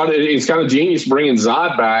Zod, I thought it's kind of genius bringing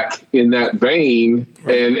Zod back in that vein,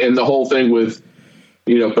 and the whole thing with,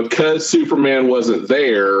 you know, because Superman wasn't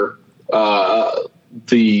there, and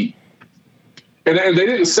they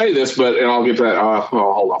didn't say this, but, and I'll get to that. I'll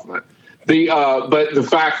hold off on that. But the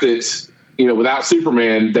fact that, you know, without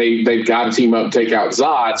Superman, they've got to team up and take out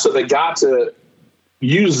Zod, so they got to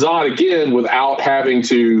use Zod again without having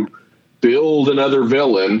to build another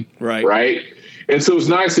villain, right? And so it was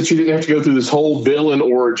nice that you didn't have to go through this whole villain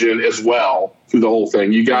origin as well through the whole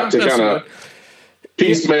thing. You got to kind of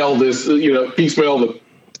piecemeal this, you know, piecemeal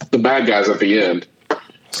the bad guys at the end.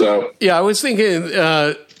 So yeah, I was thinking,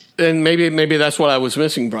 and maybe that's what I was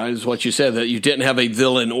missing, Brian, is what you said, that you didn't have a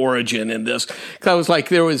villain origin in this. Because I was like,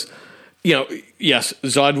 there was, you know, yes,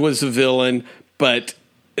 Zod was the villain, but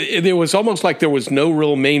it was almost like there was no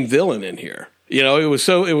real main villain in here. You know, it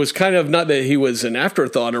was kind of not that he was an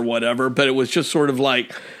afterthought or whatever, but it was just sort of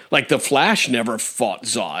like the Flash never fought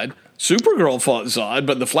Zod. Supergirl fought Zod,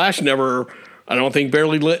 but the Flash never, I don't think,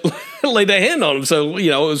 barely laid a hand on him. So,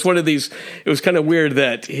 you know, it was one of these, it was kind of weird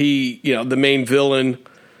that he, you know, the main villain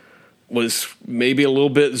was maybe a little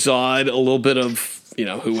bit Zod, a little bit of, you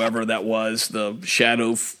know, whoever that was, the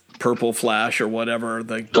Shadow Purple Flash or whatever,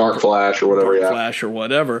 the Dark Flash or whatever, Flash or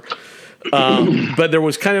whatever. But there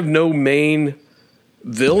was kind of no main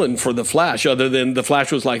villain for the Flash, other than the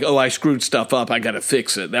Flash was like, oh, I screwed stuff up, I got to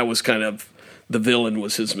fix it. That was kind of, the villain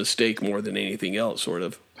was his mistake more than anything else, sort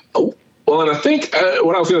of. Oh, well, and I think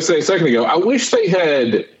what I was going to say a second ago, I wish they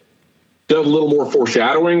had done a little more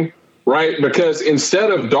foreshadowing, right? Because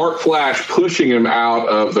instead of Dark Flash pushing him out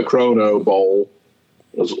of the Chrono Bowl,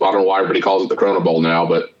 I don't know why everybody calls it the Chrono Bowl now,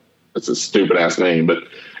 but it's a stupid ass name, but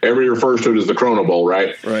everybody refers to it as the Chrono Bowl,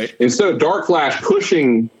 right? Instead of Dark Flash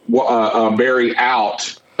pushing Barry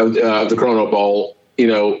out of the Chrono Bowl, you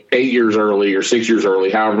know, 8 years early or 6 years early,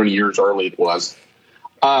 however many years early it was,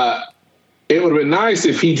 it would have been nice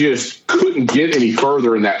if he just couldn't get any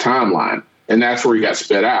further in that timeline, and that's where he got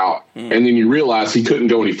spit out. And then you realize he couldn't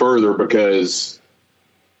go any further because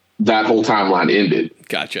that whole timeline ended.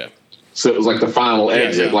 Gotcha. So it was like the final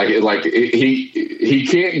exit. Yeah. He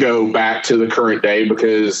can't go back to the current day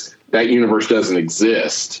because that universe doesn't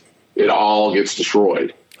exist. It all gets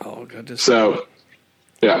destroyed. Oh, goodness. So,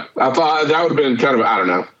 yeah, I thought that would have been kind of, I don't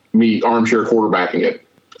know, me armchair quarterbacking it.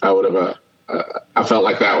 I would have, I felt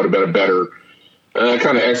like that would have been a better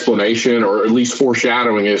kind of explanation, or at least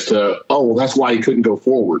foreshadowing as to, oh, well, that's why he couldn't go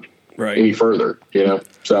forward any further, you know?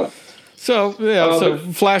 So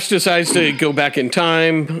Flash decides to go back in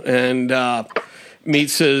time and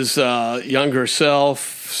meets his younger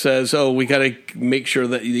self, says, oh, we got to make sure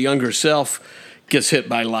that the younger self gets hit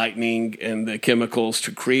by lightning and the chemicals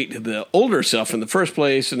to create the older self in the first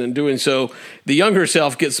place. And in doing so, the younger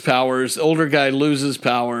self gets powers, the older guy loses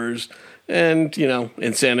powers, and, you know,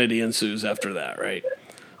 insanity ensues after that, right?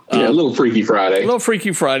 Yeah, a little Freaky Friday. A little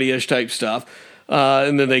Freaky Friday-ish type stuff.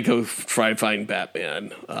 And then they go try to find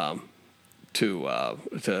Batman. to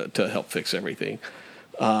help fix everything.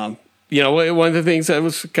 One of the things that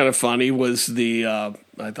was kind of funny was I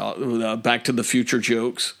thought Back to the Future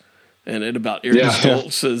jokes, and it about Eric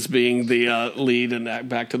Stoltz as being the lead in that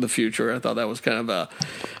Back to the Future. I thought that was kind of a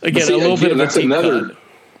little bit of a deep cut.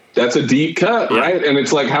 That's a deep cut, right? And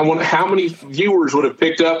it's like how many viewers would have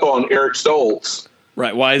picked up on Eric Stoltz?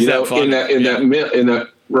 Right. Why is that funny? In that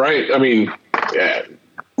right? I mean, yeah.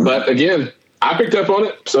 But again, I picked up on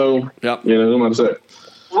it, so yep. What am I to say?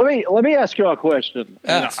 Let me ask you a question.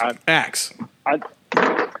 Axe.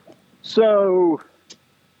 So,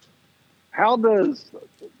 how does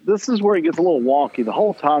this is where it gets a little wonky? The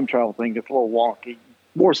whole time travel thing gets a little wonky,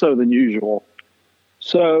 more so than usual.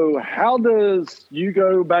 So, how does you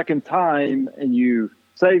go back in time and you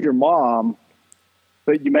save your mom,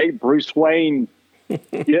 but you make Bruce Wayne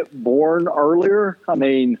get born earlier? I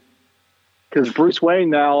mean, because Bruce Wayne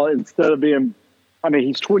now, instead of being,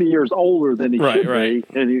 he's 20 years older than he should be.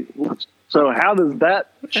 And so how does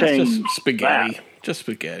that change? Just spaghetti. That? Just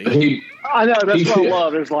spaghetti. I know, that's what I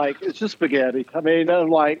love. It's just spaghetti. I'm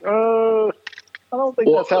like, I don't think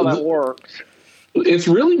that's how that works. It's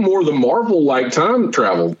really more the Marvel-like time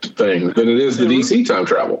travel thing than it is the DC time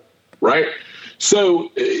travel, right?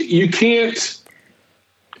 So you can't.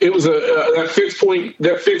 It was that fixed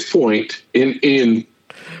point in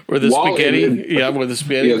where the spaghetti, where the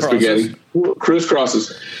spaghetti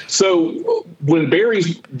crisscrosses. So when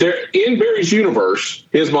Barry's there in Barry's universe,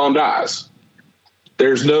 his mom dies.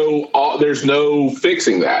 There's no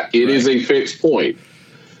fixing that. It is a fixed point.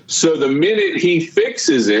 So the minute he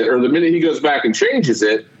fixes it, or the minute he goes back and changes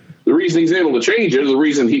it, the reason he's able to change it, the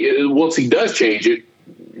reason once he does change it,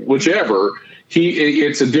 whichever,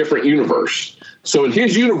 it's a different universe. So in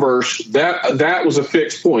his universe, that was a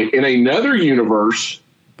fixed point. In another universe,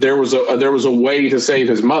 there was a way to save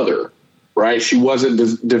his mother, right? She wasn't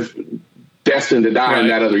destined to die in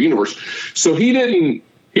that other universe. So he didn't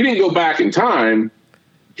go back in time.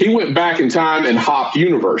 He went back in time and hopped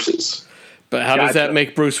universes. But how does that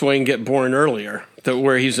make Bruce Wayne get born earlier,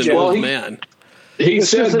 where he's an old man? He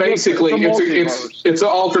says basically it's an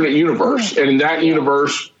alternate universe, and in that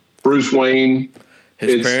universe, Bruce Wayne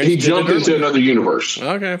he jumped into another universe.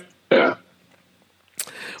 Okay. Yeah.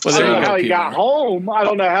 Well, I don't know how he got home. I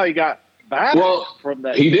don't know how he got back from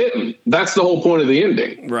that. He didn't. That's the whole point of the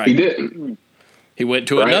ending. Right. He didn't. He went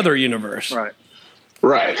to another universe.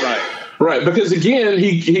 Right. Because again,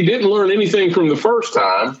 he didn't learn anything from the first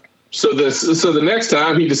time. So the next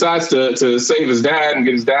time he decides to save his dad and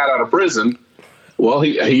get his dad out of prison. Well,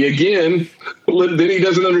 he again, then he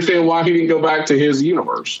doesn't understand why he didn't go back to his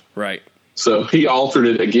universe. Right. So he altered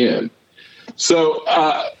it again. So,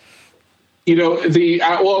 I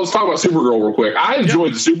was talking about Supergirl real quick. I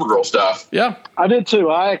enjoyed the Supergirl stuff. Yeah, I did too.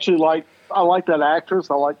 I actually like that actress.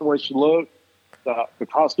 I like the way she looked. The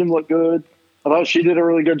costume looked good. I thought she did a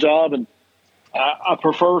really good job, and I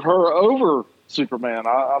preferred her over Superman.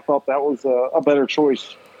 I thought that was a better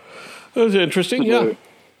choice. That was interesting. Yeah.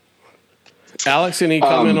 Alex, any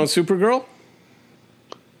comment on Supergirl?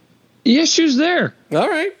 Yeah, she was there. All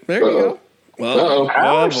right, there you go. Well,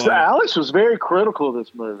 Alex was very critical of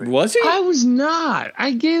this movie. Was he? I was not.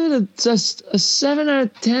 I gave it a 7 out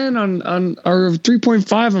of 10 on or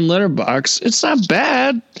 3.5 on Letterboxd. It's not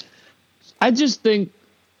bad. I just think,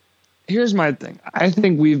 here's my thing. I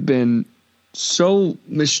think we've been so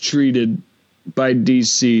mistreated by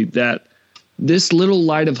DC that this little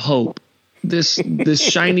light of hope, this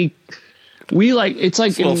shiny, it's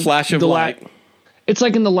like a little flash of light. It's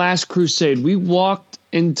like in The Last Crusade. We walked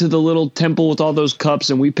into the little temple with all those cups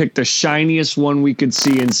and we picked the shiniest one we could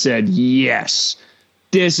see and said, yes,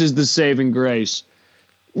 this is the saving grace.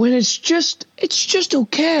 When it's just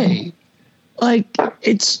okay. I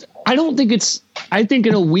think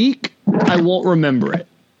in a week I won't remember it.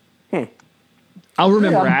 I'll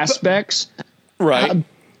remember aspects. Right.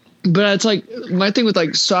 But it's like my thing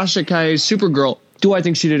with Sasha Calle's Supergirl. Do I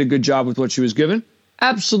think she did a good job with what she was given?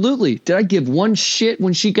 Absolutely. Did I give one shit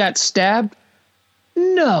when she got stabbed?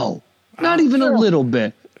 No, not even a little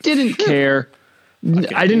bit. Didn't care.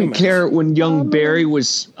 I didn't care when young Barry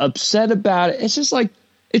was upset about it. It's just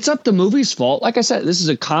it's up the movie's fault. Like I said, this is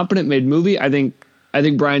a competent made movie. I think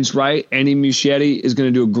Brian's right. Andy Muschietti is going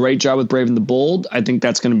to do a great job with Brave and the Bold. I think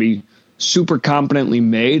that's going to be super competently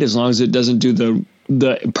made as long as it doesn't do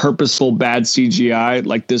the purposeful bad CGI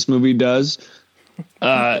like this movie does.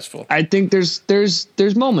 I think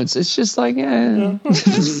there's moments. It's just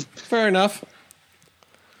fair enough.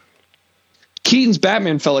 Keaton's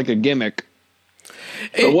Batman felt like a gimmick.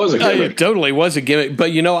 It was a gimmick. It totally was a gimmick.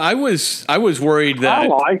 But I was worried that I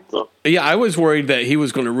liked them. Yeah, I was worried that he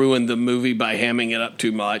was going to ruin the movie by hamming it up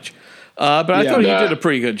too much. But I thought he did a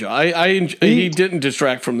pretty good job. He didn't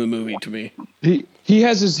distract from the movie to me. He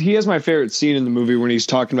has my favorite scene in the movie when he's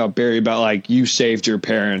talking about Barry about like, you saved your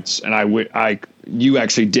parents and you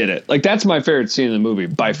actually did it. Like, that's my favorite scene in the movie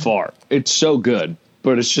by far. It's so good,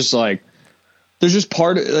 but it's just like, there's just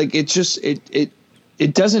part of like,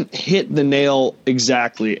 it doesn't hit the nail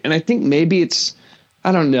exactly. And I think maybe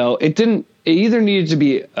I don't know. It either needed to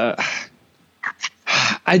be,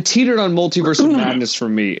 I teetered on Multiverse of Madness for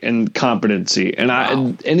me and competency. And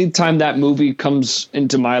anytime that movie comes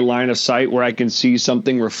into my line of sight where I can see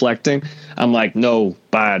something reflecting, I'm like, no,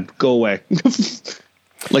 bad, go away.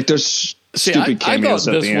 Like, there's stupid cameos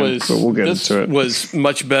at the end, but we'll get into it. Was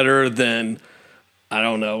much better than, I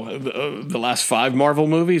don't know, the last 5 Marvel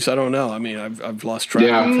movies. I don't know. I mean, I've lost track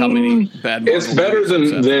of how many bad Marvel It's better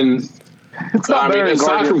than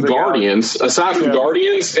aside from Guardians,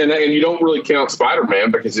 and you don't really count Spider-Man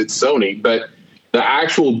because it's Sony, but the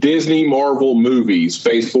actual Disney Marvel movies,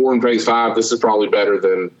 Phase 4 and Phase 5, this is probably better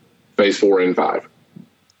than Phase 4 and 5.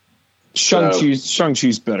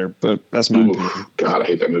 Shang-Chi's better, but that's my opinion. God, I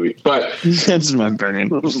hate that movie. But that's my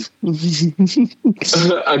opinion.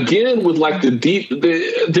 Again, with like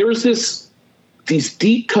there was these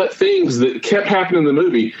deep cut things that kept happening in the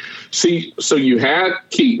movie. See, so you had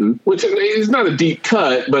Keaton, which is not a deep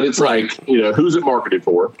cut, but it's like, who's it marketed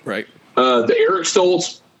for? Right. The Eric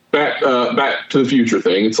Stoltz back to the Future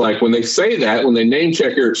thing. It's like when they say that, when they name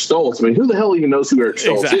check Eric Stoltz, I mean, who the hell even knows who Eric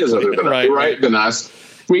Stoltz is other than than us?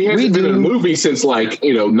 I mean, he hasn't been in a movie since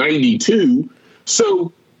 92.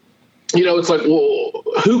 So, it's like, well,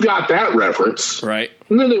 who got that reference? Right.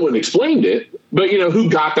 And then they wouldn't explained it, but who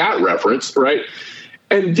got that reference? Right.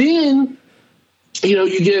 And then,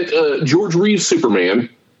 you get George Reeves Superman.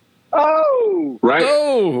 Oh, right.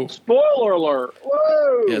 Oh, spoiler alert.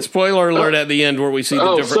 Whoa. Yeah. Spoiler alert at the end where we see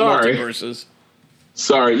the different multiverses.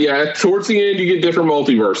 Sorry. Yeah. Towards the end, you get different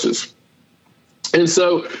multiverses. And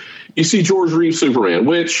so you see George Reeves Superman,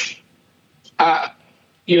 which, how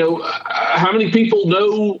many people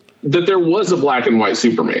know that there was a black and white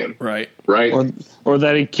Superman? Right. Right. Or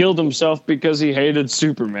that he killed himself because he hated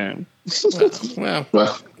Superman.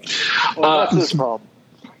 Well, that's his problem.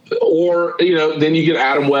 Or, then you get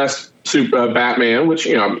Adam West Batman, which,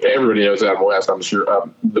 everybody knows Adam West, I'm sure,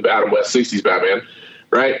 the Adam West 60s Batman,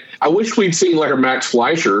 right? I wish we'd seen like a Max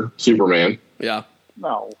Fleischer Superman. Yeah.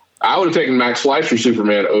 No. I would have taken Max Fleischer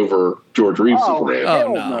Superman over George Reeves Superman.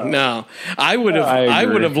 Oh no! I would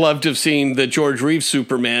have loved to have seen the George Reeves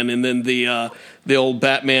Superman and then the old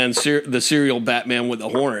Batman, the serial Batman with the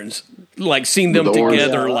horns. Like seeing them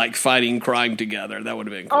together, like fighting, crying together. That would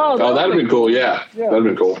have been cool. Oh, that'd have been cool. Yeah, that'd have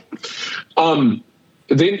been cool.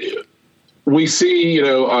 Then we see,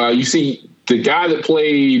 you see the guy that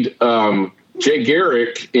played Jay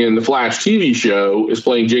Garrick in the Flash TV show is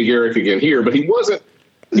playing Jay Garrick again here, but he wasn't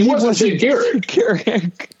Jay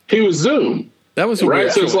Garrick. He was Zoom. That was a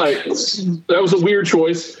weird choice. So it's like that was a weird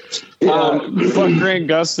choice. Fuck Grant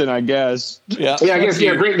Gustin, I guess. Yeah, I guess.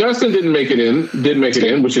 Yeah, Grant Gustin didn't make it in,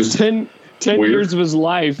 which is 10 years of his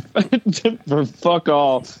life for fuck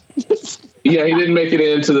all. Yeah, he didn't make it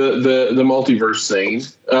into the multiverse thing,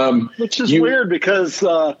 which is weird because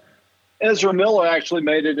Ezra Miller actually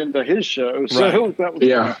made it into his show. So that was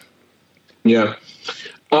yeah.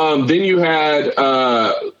 Then you had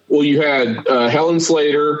Helen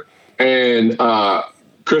Slater and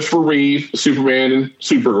Christopher Reeve, Superman and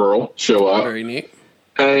Supergirl show up. Very neat.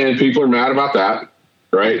 And people are mad about that,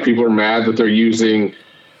 right? People are mad that they're using,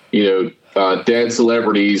 dead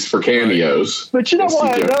celebrities for cameos. But you know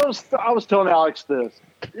what? I was telling Alex this.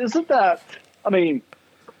 Isn't that,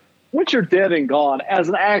 once you're dead and gone, as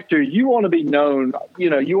an actor, you want to be known,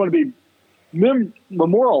 you want to be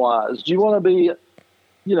memorialized. You want to be,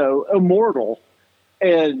 immortal.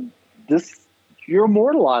 And you're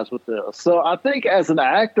immortalized with this. So I think as an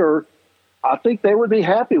actor, I think they would be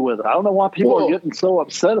happy with it. I don't know why people are getting so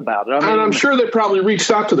upset about it. And I'm sure they probably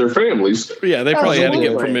reached out to their families. Yeah, they probably had to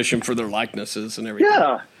get permission for their likenesses and everything.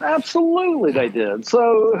 Yeah, absolutely they did.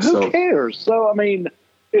 So who cares? So,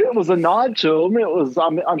 it was a nod to them. It was,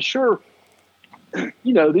 I'm sure,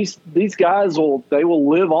 these guys will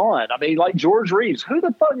live on. Like George Reeves. Who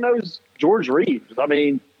the fuck knows George Reeves?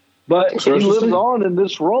 But he lives on in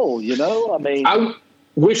this role, I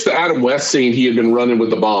wish the Adam West scene he had been running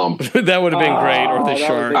with the bomb. That would have been great, or the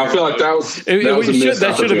shark. I feel like that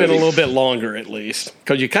should have been a little bit longer at least,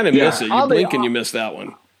 because you kind of miss it. You blink and you miss that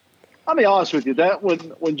one. I'll be honest with you. That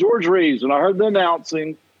when George Reeves, when I heard the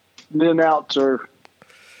announcer,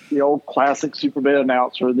 the old classic Superman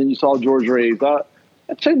announcer, and then you saw George Reeves, that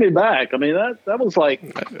took me back. That was like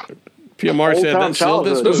PMR said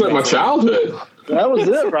that was like my childhood. That was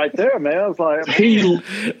it right there, man. I was like,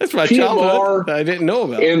 that's my childhood. I didn't know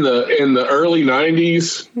about in the early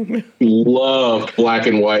 '90s. Loved black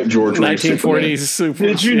and white George Reeves 1940s Super.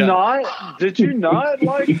 Did you not? Did you not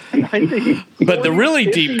like? 1940s but the really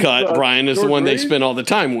deep cut, Brian, is George the one Reeves? They spent all the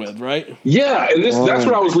time with, right? Yeah, and that's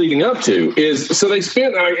what I was leading up to. So they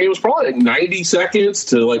spent. It was probably like 90 seconds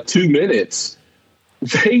to like 2 minutes.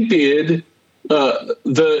 They did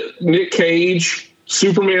the Nick Cage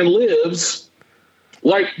Superman Lives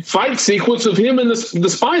like fight sequence of him and the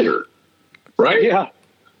spider, right? Yeah,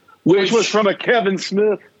 which was from a Kevin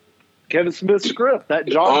Smith script, that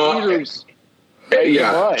John Peters.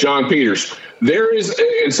 Yeah, right. John Peters.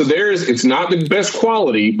 It's not the best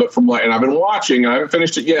quality, but and I've been watching, I haven't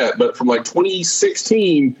finished it yet, but from like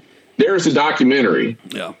 2016, there's a documentary.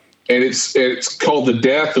 Yeah. And it's called The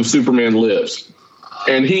Death of Superman Lives.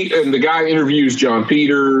 And the guy interviews John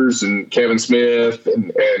Peters and Kevin Smith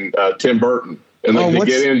and Tim Burton. And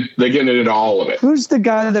they get into all of it. Who's the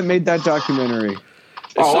guy that made that documentary?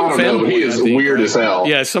 I don't know. He is weird as hell.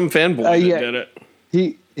 Yeah, some fanboy that did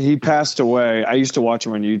it. He passed away. I used to watch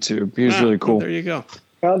him on YouTube. He was really cool. There you go.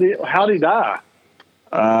 How'd he die?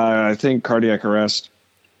 I think cardiac arrest.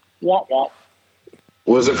 Womp womp.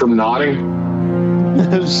 Was it from nodding?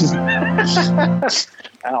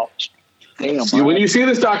 Ouch. Damn. When you see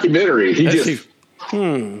this documentary,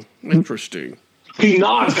 interesting. He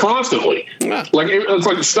nods constantly. Yeah. Like it's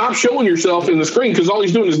like stop showing yourself in the screen because all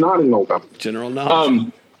he's doing is nodding the whole time. General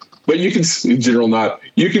nod. But you can see general nod.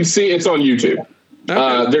 You can see it's on YouTube.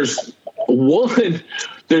 Okay.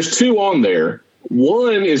 There's two on there.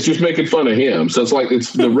 One is just making fun of him. So it's like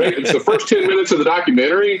it's the first 10 minutes of the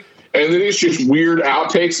documentary, and then it's just weird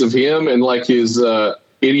outtakes of him and like his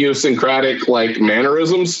idiosyncratic like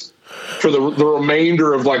mannerisms for the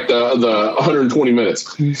remainder of like the 120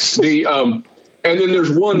 minutes. And then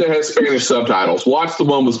there's one that has Spanish subtitles. Watch the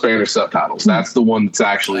one with Spanish subtitles. That's the one that's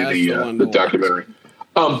actually the documentary.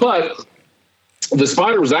 But the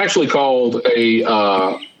spider was actually called a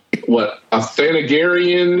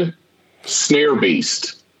Thanagarian snare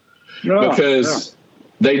beast because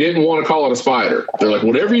they didn't want to call it a spider. They're like,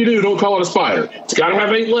 whatever you do, don't call it a spider. It's got to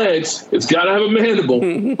have 8 legs. It's got to have a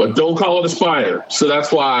mandible, but don't call it a spider. So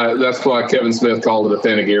that's why Kevin Smith called it a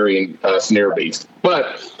Thanagarian snare beast.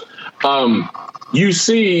 But you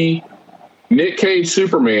see Nick Cage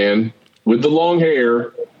Superman with the long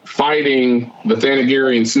hair fighting the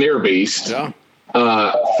Thanagarian snare beast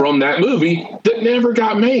from that movie that never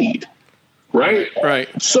got made. Right.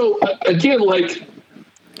 So again, like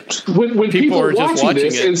when people are watching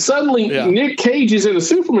this and suddenly Nick Cage is in a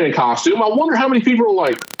Superman costume, I wonder how many people are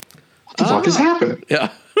like, what the fuck is happening?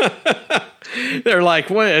 Yeah. They're like,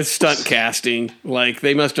 well, it's stunt casting. Like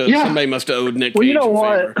somebody must have owed Nick Cage. Well, you know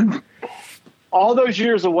what? All those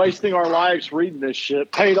years of wasting our lives reading this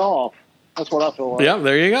shit paid off. That's what I feel like. Yeah,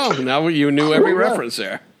 there you go. Now you knew every reference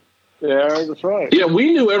there. Yeah, that's right. Yeah,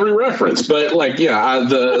 we knew every reference, but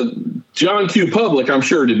the John Q. Public, I'm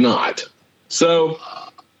sure, did not. So,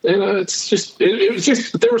 it's just it was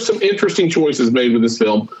just there were some interesting choices made with this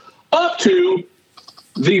film up to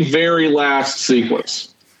the very last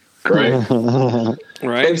sequence, right?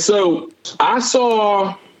 Right. And so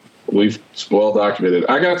we've well documented.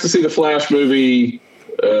 I got to see the Flash movie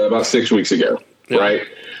about 6 weeks ago, right?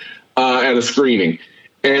 At a screening,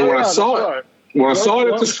 and when I saw it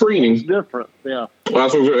at the screening, it's different. Yeah,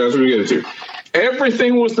 that's what we get into.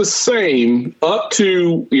 Everything was the same up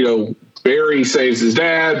to Barry saves his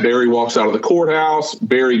dad. Barry walks out of the courthouse.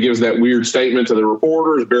 Barry gives that weird statement to the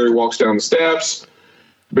reporters. Barry walks down the steps.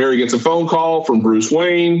 Barry gets a phone call from Bruce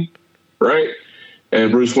Wayne, right?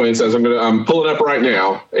 And Bruce Wayne says, I'm pulling up right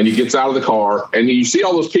now. And he gets out of the car. And you see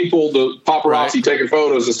all those people, the paparazzi taking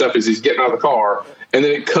photos and stuff as he's getting out of the car. And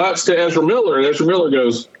then it cuts to Ezra Miller. And Ezra Miller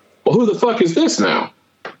goes, well, who the fuck is this now?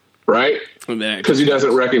 Right? Because he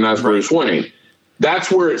doesn't recognize Bruce Wayne. That's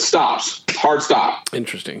where it stops. Hard stop.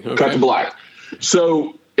 Interesting. Okay. Cut to black.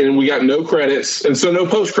 So, and we got no credits. And so no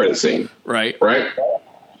post-credit scene. Right.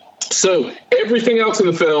 So everything else in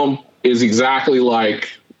the film is exactly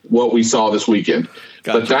like what we saw this weekend.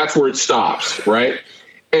 Gotcha. But that's where it stops, right?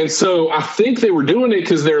 And so I think they were doing it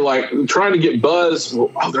because they're like trying to get buzz.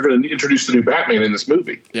 Oh, they're going to introduce the new Batman in this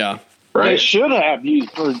movie. Yeah. Right. They should have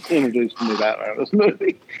introduced the new Batman in this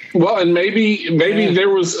movie. Well, and maybe there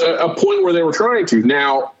was a point where they were trying to.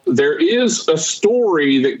 Now, there is a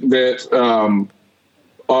story that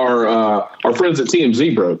our friends at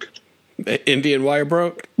TMZ broke. The Indian Wire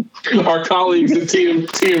broke? Our colleagues at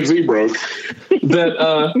TMZ broke. That,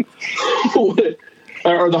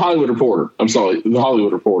 or the Hollywood Reporter. I'm sorry, the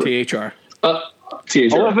Hollywood Reporter. THR.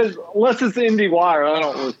 Unless it's IndieWire, I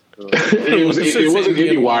don't listen to it. It wasn't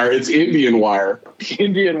IndieWire. It's Indian Wire.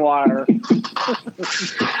 Indian Wire.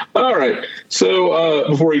 All right. So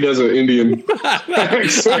before he does an Indian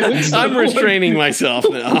accent, I'm restraining myself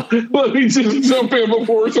now. Let me just jump in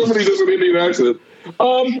before somebody does an Indian accent.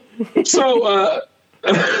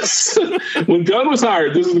 When Gunn was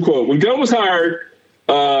hired, this is the quote. When Gunn was hired,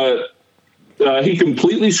 he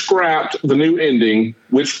completely scrapped the new ending,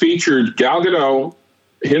 which featured Gal Gadot,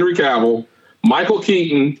 Henry Cavill, Michael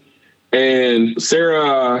Keaton, and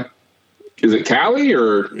Sarah. Is it Callie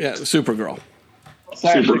or Supergirl?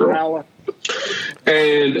 Supergirl.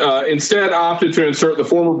 And instead opted to insert the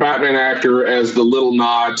former Batman actor as the little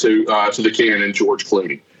nod to the canon, George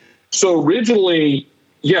Clooney. So originally,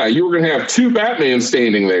 you were going to have two Batman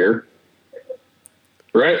standing there,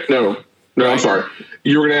 right? No, I'm sorry.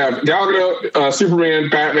 You were going to have Gal Gadot, Superman,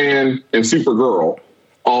 Batman, and Supergirl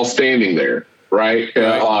all standing there, right?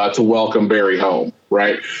 To welcome Barry home,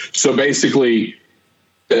 right? So basically,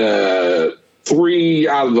 3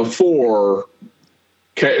 out of the 4,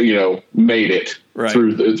 made it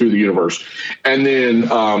through the universe, and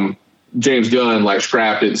then James Gunn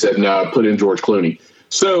scrapped it and said no, put in George Clooney.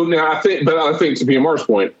 So now I think to PMR's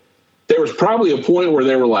point, there was probably a point where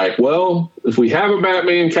they were like, well, if we have a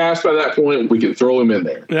Batman cast by that point, we can throw him in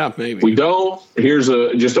there. Yeah, maybe. If we don't, here's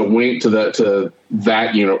just a wink to that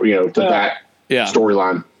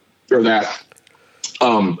storyline or that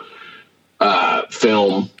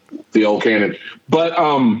film, the old canon. But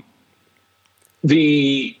how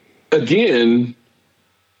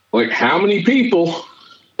many people?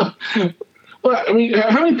 Well, I mean,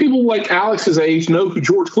 how many people like Alex's age know who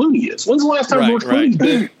George Clooney is? When's the last time George Clooney's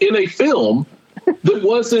been in a film that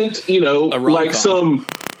wasn't, some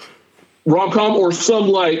rom-com or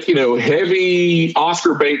some heavy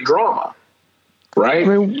Oscar bait drama, right?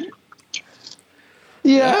 I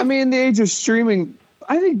mean, in the age of streaming,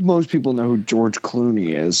 I think most people know who George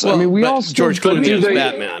Clooney is. Well, I mean, George Clooney is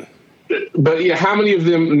Batman. But how many of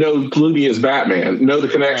them know Clooney as Batman, know the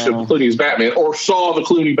connection of Clooney as Batman, or saw the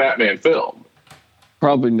Clooney Batman film?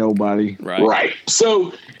 Probably nobody. Right.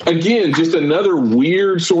 So, again, just another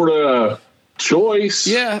weird sort of choice.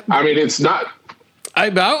 Yeah. I mean, it's not... I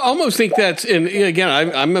almost think that's... And again,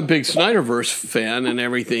 I'm a big Snyderverse fan and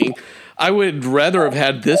everything. I would rather have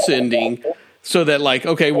had this ending so that,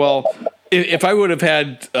 if I would have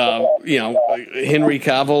had, Henry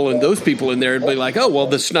Cavill and those people in there, it'd be like, oh, well,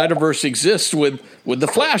 the Snyderverse exists with the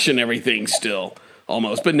Flash and everything still,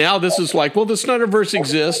 almost. But now this is like, well, the Snyderverse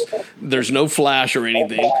exists. There's no Flash or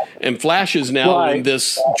anything. And Flash is now in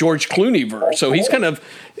this George Clooney verse. So he's kind of,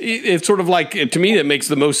 it's sort of like, to me, it makes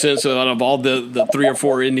the most sense out of all the 3 or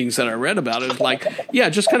 4 endings that I read about it.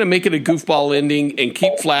 It's just kind of make it a goofball ending and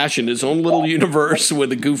keep Flash in his own little universe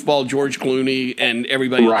with a goofball George Clooney and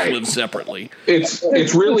everybody else lives separately. It's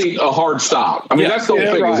really a hard stop. I mean, that's the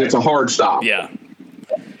whole thing is it's a hard stop. Yeah.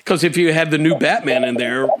 Because if you had the new Batman in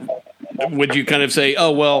there, would you kind of say,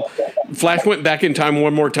 oh, well, Flash went back in time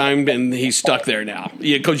one more time and he's stuck there now?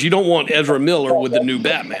 Because you don't want Ezra Miller with the new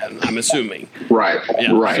Batman, I'm assuming. Right.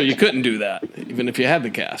 So you couldn't do that, even if you had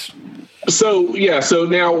the cast. So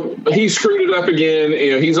now he screwed it up again.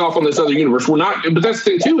 He's off on this other universe. But that's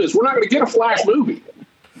the thing, too, is we're not going to get a Flash movie.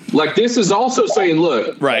 This is also saying,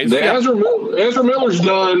 look, Ezra Miller's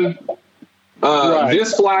done.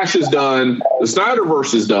 This Flash is done. The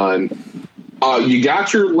Snyderverse is done. You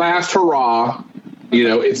got your last hurrah.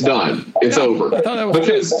 It's done. It's over.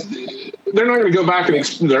 Because they're not going to go back and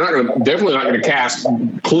definitely not going to cast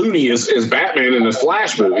Clooney as Batman in this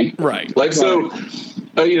Flash movie. Right.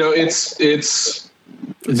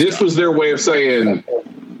 This was their way of saying,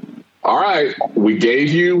 all right, we gave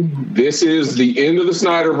you, this is the end of the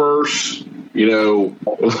Snyderverse. You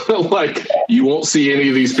won't see any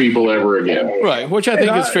of these people ever again. Right, which I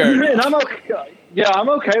think is fair. And I'm okay. Yeah, I'm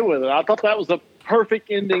okay with it. I thought that was a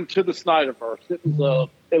perfect ending to the Snyderverse. It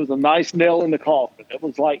was a nice nail in the coffin. It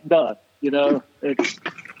was done.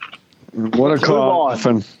 What a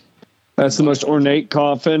coffin! That's the most ornate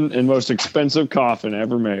coffin and most expensive coffin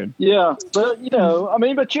ever made. Yeah, but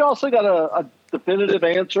but you also got a definitive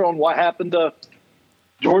answer on what happened to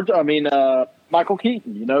Michael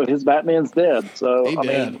Keaton. His Batman's dead. So he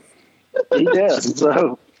did.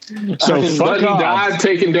 So but he died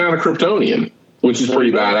taking down a Kryptonian, which is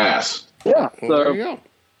pretty badass. Yeah. There you go.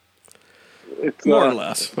 It's more or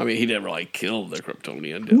less. I mean, he didn't really kill the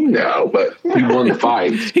Kryptonian, did he? No, but he won the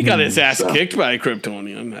fight. He got his ass kicked by a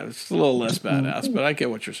Kryptonian. It's a little less badass, but I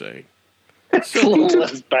get what you're saying. It's a little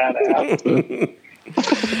less badass.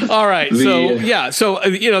 All right. So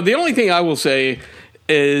the only thing I will say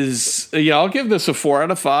is, I'll give this a 4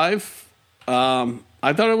 out of 5.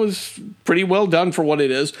 I thought it was pretty well done for what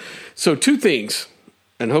it is. So 2 things,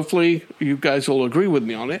 and hopefully you guys will agree with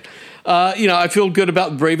me on it. I feel good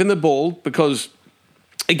about Brave and the Bold because,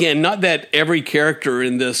 again, not that every character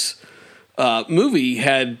in this movie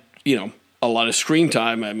had, a lot of screen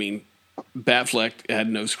time. I mean, Batfleck had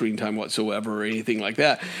no screen time whatsoever or anything like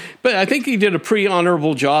that. But I think he did a pretty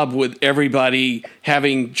honorable job with everybody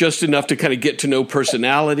having just enough to kind of get to know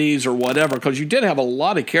personalities or whatever, because you did have a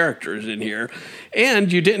lot of characters in here.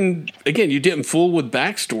 And you didn't fool with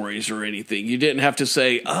backstories or anything. You didn't have to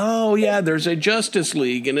say, oh, yeah, there's a Justice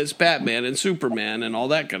League and it's Batman and Superman and all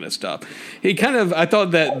that kind of stuff. I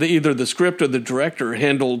thought that either the script or the director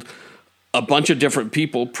handled a bunch of different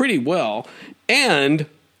people pretty well. And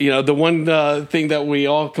the one thing that we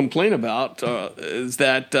all complain about is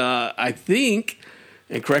that I think,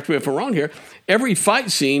 and correct me if I'm wrong here, every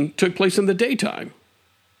fight scene took place in the daytime.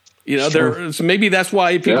 Maybe that's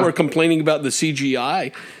why people are complaining about the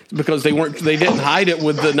CGI, because they didn't hide it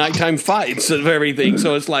with the nighttime fights of everything.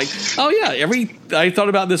 So it's like, oh yeah, I thought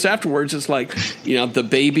about this afterwards. It's like, the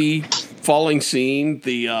baby falling scene,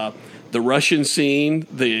 the Russian scene,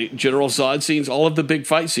 the General Zod scenes, all of the big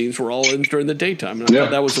fight scenes were all in during the daytime. And I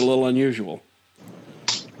thought that was a little unusual.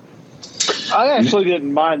 I actually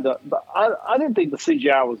didn't mind I didn't think the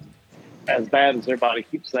CGI was as bad as everybody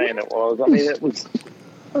keeps saying it was. I mean, it was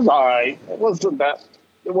all right. It wasn't that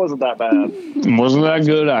bad. It wasn't that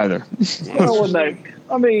good either.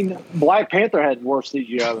 Black Panther had worse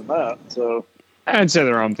CGI than that. So I'd say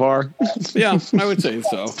they're on par. Yeah, I would say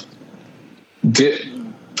so.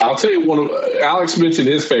 I'll tell you Alex mentioned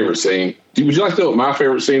his favorite scene. Would you like to know what my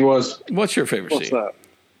favorite scene was? What's your favorite scene? What's that?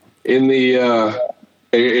 In the,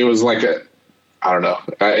 it was like I don't know.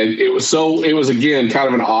 It was again kind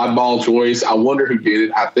of an oddball choice. I wonder who did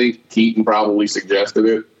it. I think Keaton probably suggested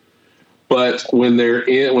it. But when they're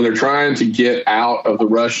trying to get out of the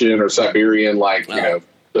Russian or Siberian, Stalag,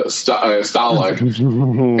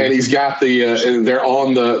 and he's got and they're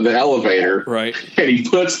on the elevator, right? And he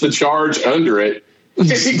puts the charge under it. And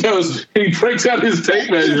he breaks out his tape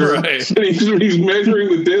measure, right. And he's measuring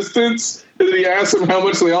the distance. And then he asks them how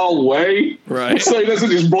much they all weigh, right? So he doesn't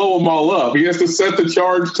just blow them all up. He has to set the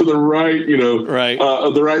charge to the right, right,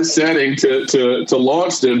 the right setting to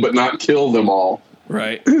launch them, but not kill them all.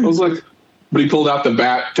 Right. I was like, but he pulled out the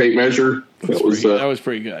bat tape measure. That was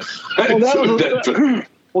pretty good.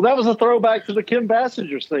 That was a throwback to the Kim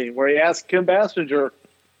Basinger scene where he asked Kim Basinger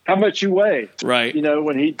how much you weigh. Right.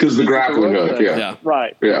 When because the grappling hook. Yeah.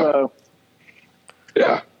 Right. Yeah.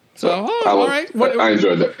 So all right. I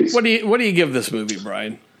enjoyed that piece. What do you give this movie,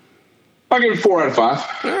 Brian? I'll give it 4 out of 5.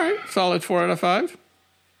 All right, solid 4 out of 5.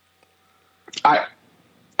 I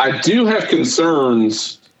do have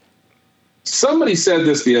concerns. Somebody said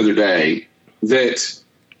this the other day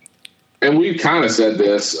and we kind of said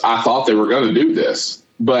this. I thought they were going to do this,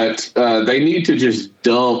 but they need to just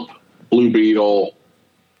dump Blue Beetle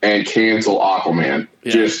and cancel Aquaman.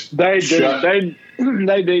 Yeah.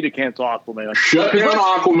 They need to cancel Aquaman. Shut down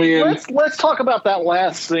Aquaman. Let's talk about that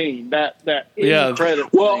last scene. That credit scene.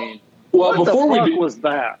 Well, what before the fuck we do, was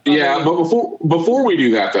that? But before we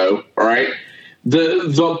do that though, all right.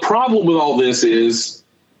 The problem with all this is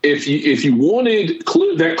if you wanted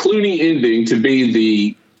that Clooney ending to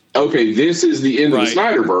be this is the end of the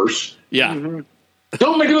Snyderverse. Yeah. Mm-hmm.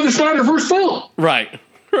 Don't make another Snyderverse film. Right.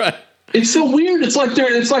 It's so weird. It's like they're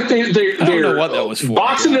I don't know what that was for.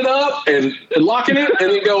 Boxing it up and locking it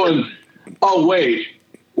and then going, oh wait,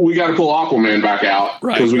 we got to pull Aquaman back out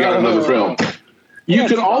because we got another film. You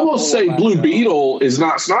could almost say Blue Beetle is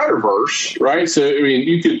not Snyderverse, right? So I mean,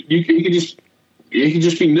 you could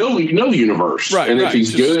just be no universe, right? And if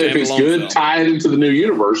he's good, film. tie it into the new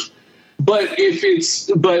universe. But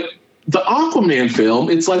the Aquaman film,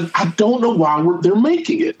 it's like I don't know why they're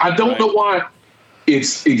making it. I don't know why.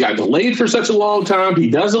 It got delayed for such a long time. He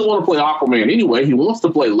doesn't want to play Aquaman anyway. He wants to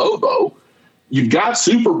play Lobo. You've got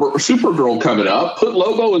Supergirl coming up. Put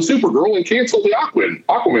Lobo and Supergirl and cancel the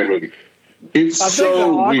Aquaman movie. It's I think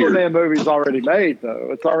so the weird. Aquaman movie's already made, though.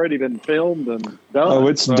 It's already been filmed and done. Oh,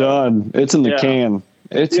 it's done. It's in the can.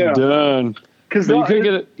 It's done. Because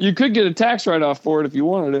you could get a tax write-off for it if you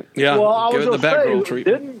wanted it. Yeah, well, I give was it the Batgirl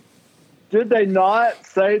treatment. Did they not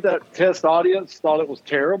say that test audience thought it was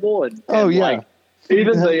terrible? And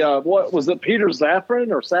even the what was it, Peter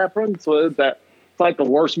Safran? So that it's like the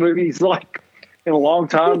worst movie he's like in a long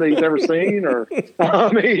time that he's ever seen. Or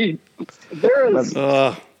I mean,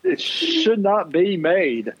 it should not be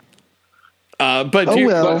made.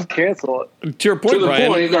 Let's cancel it. To your point, to the Brian,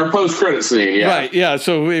 point, our post-credit scene, right? Yeah.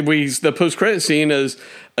 So the post-credit scene is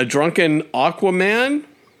a drunken Aquaman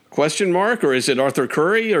Question mark? Or is it Arthur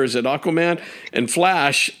Curry? Or is it Aquaman and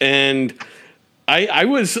Flash? And I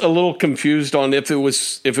was a little confused on if it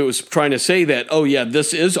was trying to say that, oh yeah,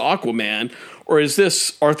 this is Aquaman, or is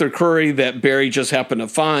this Arthur Curry that Barry just happened to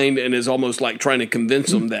find and is almost like trying to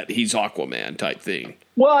convince him that he's Aquaman type thing?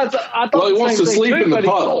 Well, I thought he wants to sleep in the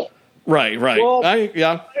puddle. Right. Well,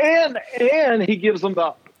 yeah. And he gives them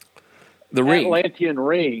the ring. Atlantean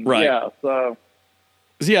ring. Right. Yeah. So.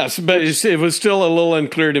 Yes, but it was still a little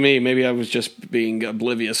unclear to me. Maybe I was just being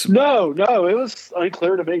oblivious. No, it was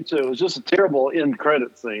unclear to me too. It was just a terrible end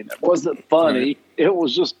credit scene. It wasn't funny. Right. It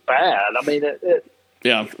was just bad. I mean,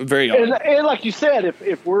 yeah, very odd. And like you said,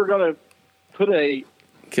 if we're going to put a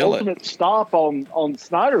ultimate stop on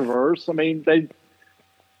Snyderverse, I mean,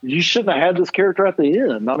 you shouldn't have had this character at the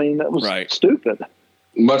end. I mean, that was stupid.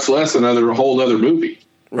 Much less a whole other movie.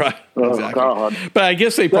 Right. Oh, exactly. God. But I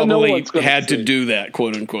guess they probably had to do that,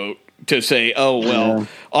 quote unquote, to say, oh, well,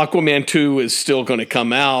 Aquaman 2 is still going to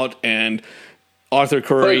come out, and Arthur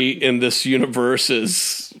Curry in this universe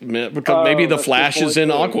is, because maybe the Flash is in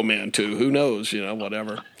Aquaman 2. Who knows?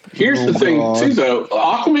 Whatever. Here's the thing, too, though.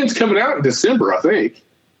 Aquaman's coming out in December, I think.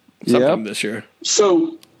 Sometime this year.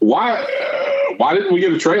 So why didn't we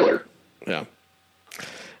get a trailer? Yeah.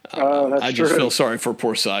 I just feel sorry for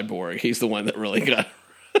poor Cyborg. He's the one that really got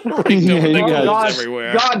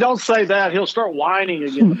everywhere. God, don't say that. He'll start whining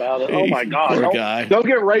again about it. Oh, my God. Don't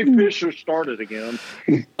get Ray Fisher started again.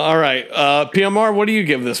 All right. PMR, what do you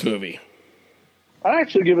give this movie? I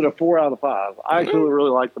actually give it a 4 out of 5. I actually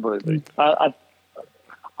really like the movie.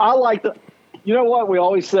 I like the... You know what? We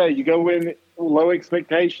always say you go in low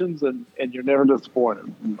expectations and you're never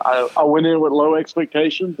disappointed. I went in with low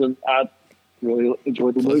expectations and I really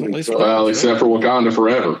enjoyed the movie. Well, except for Wakanda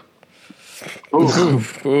Forever.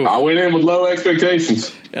 Ooh. I went in with low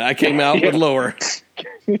expectations. And I came out with lower.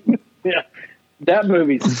 Yeah. That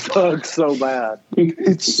movie sucks so bad.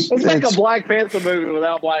 It's like a Black Panther movie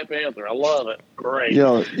without Black Panther. I love it. Great.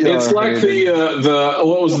 It's like the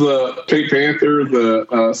what was the Pink Panther?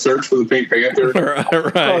 The Search for the Pink Panther.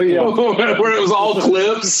 Right. Oh yeah. Where it was all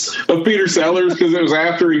clips of Peter Sellers because it was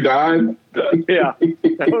after he died. Yeah,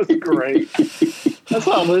 that was great. That's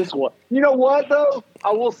how this was. You know what though?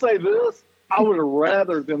 I will say this: I would have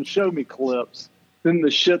rather them show me clips than the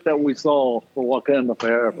shit that we saw for Wakanda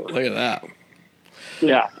Forever. Look at that.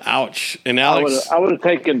 Yeah. Ouch. And Alex, I would have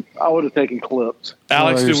taken clips.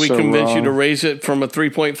 Alex, did we convince you to raise it from a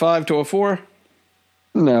 3.5 to a 4?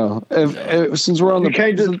 No. Since we're on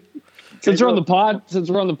the since we're on the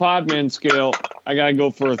Podman scale, I gotta go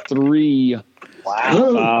for a 3.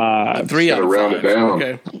 Wow. 3 out of 5. Round it down.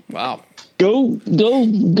 Okay. Wow.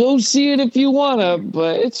 Go see it if you wanna,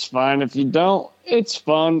 but it's fine if you don't. It's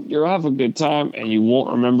fun. You'll have a good time, and you won't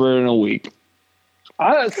remember it in a week.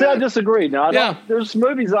 I disagree. Now, there's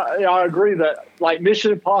movies I agree that, like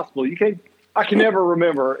Mission Impossible, I can never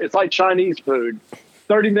remember. It's like Chinese food.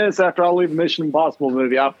 30 minutes after I leave a Mission Impossible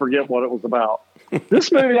movie, I forget what it was about.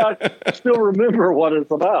 This movie, I still remember what it's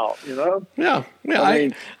about, Yeah.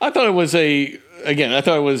 I thought it was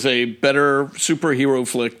a better superhero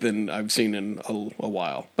flick than I've seen in a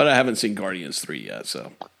while. But I haven't seen Guardians 3 yet,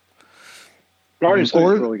 so. Guardians 3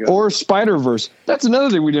 is really good. Or Spider-Verse. That's another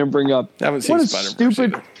thing we didn't bring up. I haven't seen Spider-Verse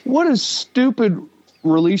either. What a stupid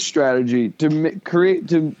release strategy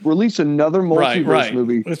to release another multiverse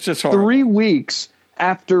movie. It's just horrible. 3 weeks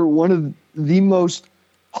after one of the most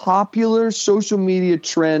popular social media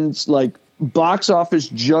trends, like box office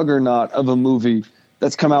juggernaut of a movie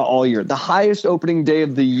that's come out all year. The highest opening day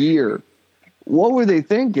of the year. What were they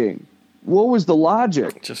thinking? What was the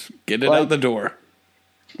logic? Just get it out the door.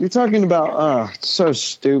 You're talking about, it's so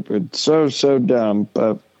stupid, so dumb,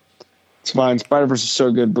 but it's fine. Spider-Verse is so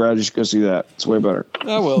good, Brad. You should go see that. It's way better.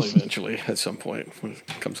 I will eventually, at some point, when it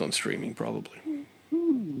comes on streaming, probably.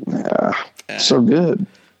 Yeah, so good.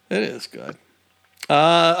 It is good.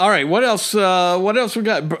 All right, what else? What else we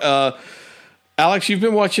got? Alex, you've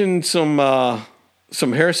been watching some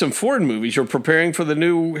Harrison Ford movies. You're preparing for the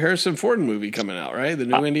new Harrison Ford movie coming out, right? The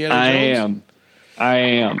new Indiana Jones. I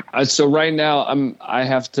am. So right now I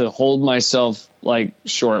have to hold myself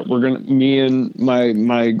short. Me and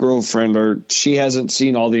my girlfriend she hasn't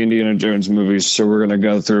seen all the Indiana Jones movies, so we're gonna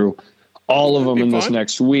go through all of them in this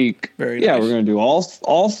next week. Very nice. We're gonna do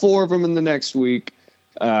all 4 of them in the next week.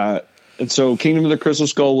 And so Kingdom of the Crystal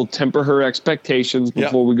Skull will temper her expectations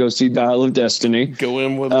before we go see Dial of Destiny. Go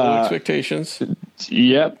in with low expectations.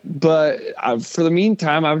 Yep. But for the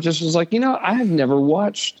meantime, I just was like, I have never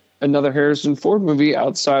watched another Harrison Ford movie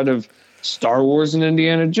outside of Star Wars and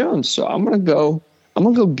Indiana Jones. So I'm gonna go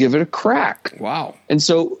give it a crack. Wow. And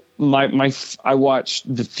so I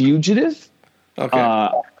watched The Fugitive. Okay.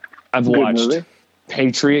 I've watched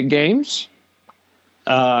Patriot Games.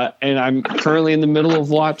 And I'm currently in the middle of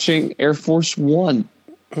watching Air Force One.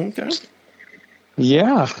 Okay.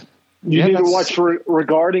 Yeah. You need to watch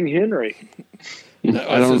Regarding Henry. I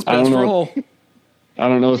don't know. I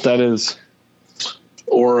don't know what that is.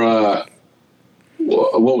 Or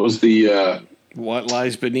what was the What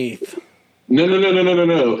Lies Beneath?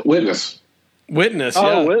 No. Witness. Witness.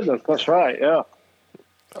 Oh, yeah. Witness. That's right. Yeah.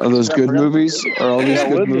 Are those good movies? Are all these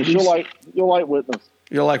good Witness. movies? You'll like Witness.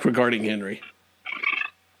 You'll like Regarding Henry.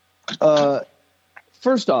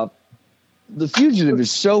 First off, The Fugitive is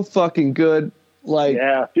so fucking good. Like,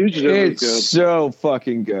 yeah, Fugitive is good. It's so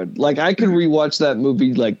fucking good. Like, I could rewatch that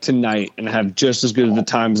movie like tonight and have just as good of a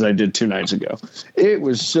time as I did 2 nights ago. It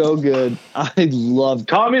was so good. I loved it.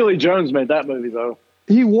 Tommy Lee Jones made that movie though.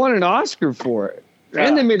 He won an Oscar for it. Yeah.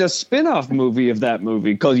 And they made a spin-off movie of that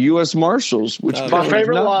movie called U.S. Marshals, which my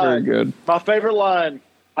favorite not line. Very good. My favorite line.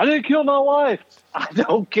 I didn't kill my wife. I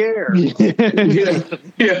don't care. yeah,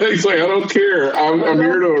 he's like, I don't care. I'm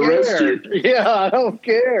here to arrest you. Yeah, I don't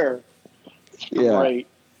care. Yeah. Great.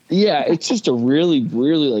 Yeah, it's just a really,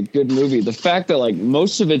 really like good movie. The fact that like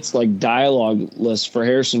most of it's like dialogue-less for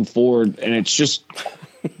Harrison Ford, and it's just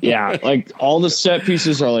like all the set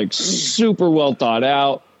pieces are like super well thought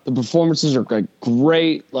out. The performances are like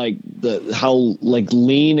great. Like how like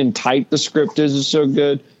lean and tight the script is so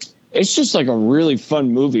good. It's just like a really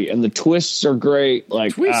fun movie, and the twists are great.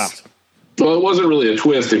 Like, twist. Well, it wasn't really a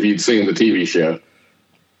twist if you'd seen the TV show.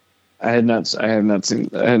 I hadn't seen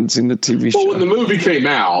the TV show. Well, when the movie came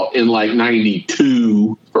out in like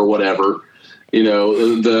 '92 or whatever,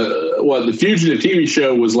 the Fugitive TV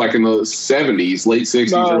show was like in the '70s, late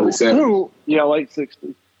 '60s, early '70s. Yeah, late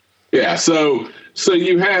 '60s. Yeah, so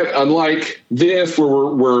you had, unlike this, where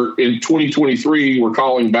we're in 2023, we're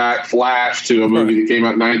calling back Flash to a movie that came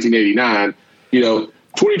out in 1989.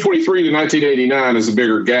 2023 to 1989 is a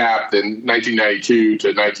bigger gap than 1992 to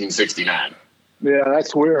 1969. Yeah,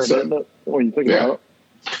 that's weird, isn't it? When you think about it.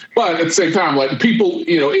 But at the same time, like people,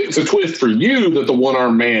 it's a twist for you that the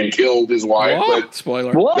one-armed man killed his wife. What? But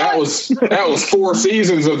Spoiler. What? That was 4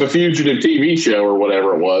 seasons of the Fugitive TV show or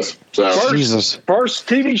whatever it was. So first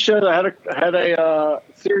TV show that had a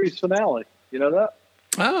series finale. You know that?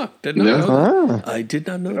 Did not know that. I did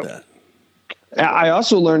not know that. I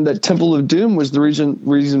also learned that Temple of Doom was the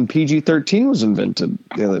reason PG-13 was invented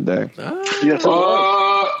the other day. Yes.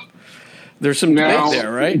 There's some debate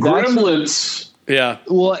there, right? Gremlins. Yeah.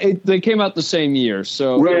 Well, they came out the same year,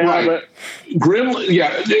 so right. Gremlins.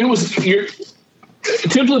 Yeah, it was.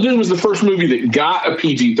 Temple of Doom was the first movie that got a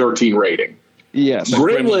PG-13 rating. Yes.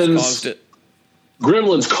 Gremlins caused it.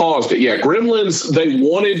 Gremlins caused it. Yeah, Gremlins.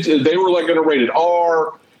 They were like going to rate it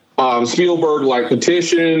R. Spielberg like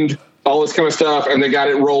petitioned all this kind of stuff, and they got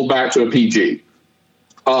it rolled back to a PG.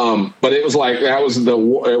 But it was like it was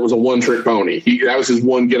a one-trick pony. That was his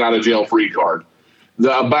one get out of jail free card.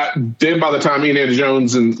 Then by the time Indiana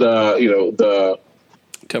Jones and the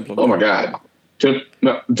Temple of Doom. Oh my God,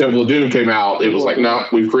 Temple of Doom came out, it was like, no,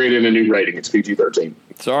 we've created a new rating. It's PG-13.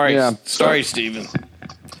 Sorry, Steven.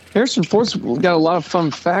 Harrison Ford's got a lot of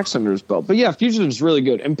fun facts under his belt. But yeah, Fugitive's really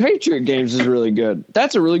good. And Patriot Games is really good.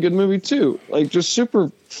 That's a really good movie too. Like just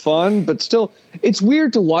super fun, but still it's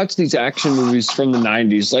weird to watch these action movies from the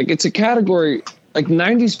 90s. Like it's a category, like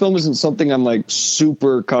 90s film isn't something I'm like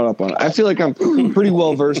super caught up on. I feel like I'm pretty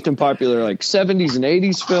well versed in popular like 70s and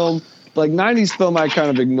 80s film. Like 90s film I kind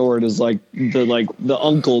of ignored as like the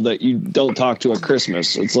uncle that you don't talk to at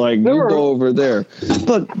Christmas. It's like you go over there.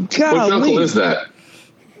 But golly, what uncle is that?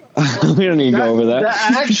 We don't need to go over that.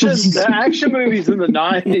 The action movies in the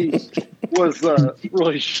 90s was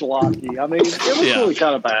really schlocky. I mean, it was really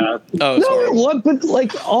kind of bad. But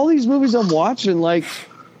like all these movies I'm watching, like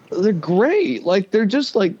they're great. Like they're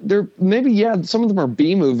just like maybe some of them are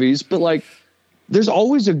B movies, but like there's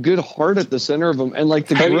always a good heart at the center of them. And like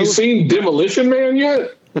have you seen Demolition Man yet?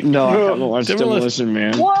 No, I haven't watched Demolition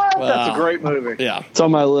Man. What? Wow. That's a great movie. Yeah, it's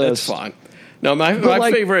on my list. It's fine. No,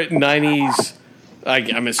 my favorite 90s.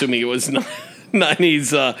 I'm assuming it was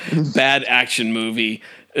 90s bad action movie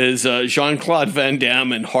is Jean-Claude Van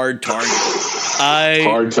Damme and Hard Target.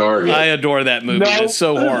 Hard Target. I adore that movie. It's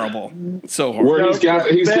so horrible. So horrible. Where he's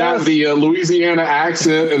got the Louisiana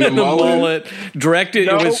accent and the mullet. Directed.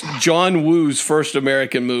 It was John Woo's first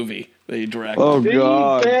American movie that he directed. Oh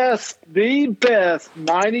God! The best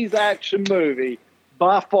 90s action movie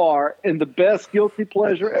by far, and the best guilty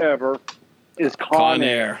pleasure ever is Con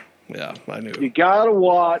Air. Yeah, I knew. You gotta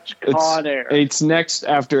watch Con Air. It's next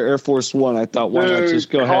after Air Force One. I thought, why not just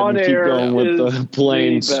go ahead and keep going with the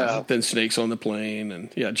planes? Then Snakes on the Plane, and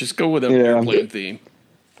just go with an airplane theme.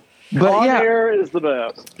 But Air is the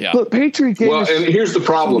best. Yeah. But Patriot Games. Well, and here's the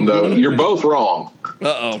problem, though. You're both wrong.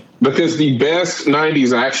 Uh-oh. Because the best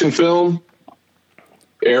 90s action film,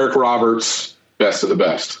 Eric Roberts' Best of the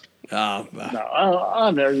Best. No,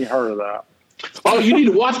 I've never even heard of that. Oh, you need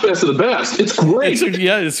to watch Best of the Best. It's great.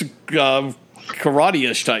 It's a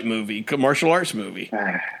karate-ish type movie, martial arts movie.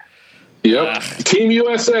 Yep. Team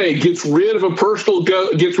USA gets rid of their personal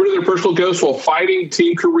ghost while fighting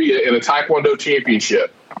Team Korea in a Taekwondo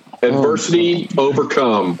championship. Adversity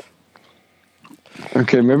overcome.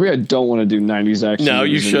 Okay, maybe I don't want to do 90s action. No,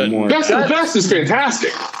 you shouldn't. Best of the Best is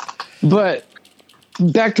fantastic. But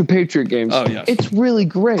back to Patriot Games. Oh, yes. It's really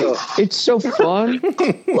great. It's so fun.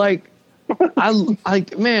 I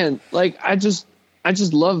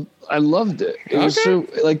loved it. It was so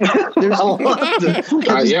there's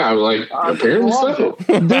apparently so.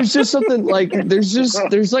 There's just something there's this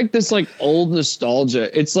old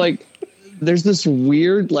nostalgia. It's like there's this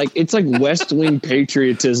weird it's like West Wing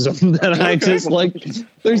patriotism that I just like.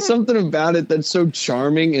 There's something about it that's so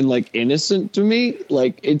charming and innocent to me.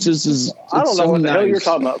 It just is. I don't know what the hell you're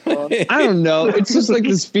talking about, son. I don't know. It's just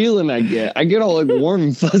this feeling I get. I get all warm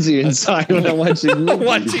and fuzzy inside when I watch these movies.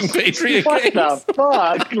 Watching Patriot What Games. the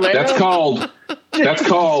fuck, man? That's called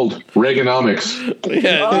Reaganomics.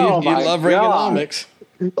 Yeah, you love Reaganomics.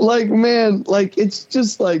 It's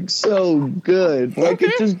just so good.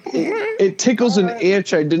 It tickles an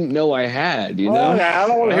itch I didn't know I had, you know? I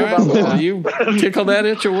don't want to hear about that. You tickle that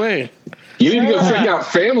itch away. You need to go check out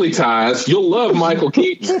Family Ties. You'll love Michael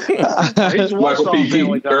Keaton. Michael P.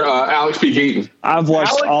 Keaton, or Alex P. Keaton. I've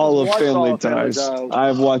watched all of Family Ties.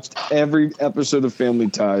 I've watched every episode of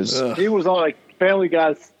Family Ties. He was on Family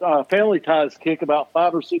Ties kick about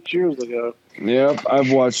 5 or 6 years ago. Yep,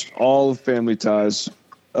 I've watched all of Family Ties.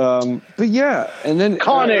 But yeah, and then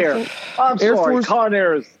Con Air. I'm sorry, Force, Con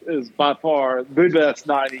Air is by far the best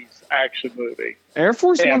 90s action movie. Air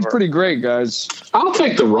Force One's pretty great, guys. I'll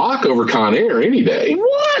take The Rock over Con Air any day.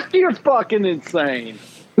 What? You're fucking insane.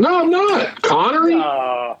 No, I'm not. Connery?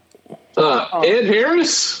 Ed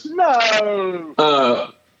Harris?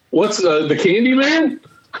 No. What's the Candyman?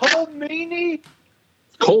 Cole Meany?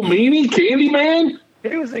 Cole Meany? Candyman?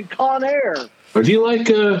 He was in Con Air. Or do you like,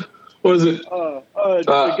 what is it?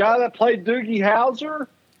 The guy that played Doogie Howser?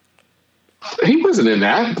 He wasn't in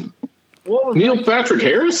that. What was Neil Patrick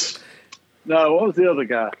Harris? No, what was the other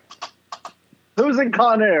guy? Who was in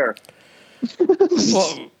Con Air?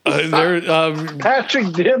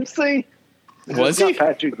 Patrick Dempsey? Was he?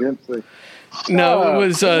 Patrick Dempsey. No, it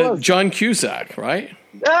was John Cusack, right?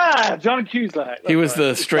 John Cusack. He was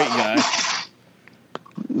the straight guy.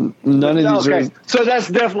 None of these are. So that's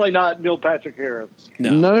definitely not Neil Patrick Harris.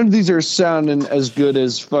 No. None of these are sounding as good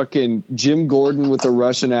as fucking Jim Gordon with a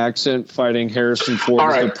Russian accent fighting Harrison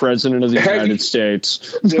Ford as the president of the United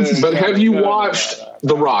States. But have you watched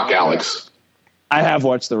The Rock, Alex? I have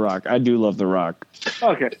watched The Rock. I do love The Rock.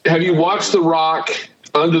 Okay. Have you watched The Rock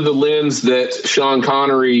under the lens that Sean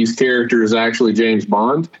Connery's character is actually James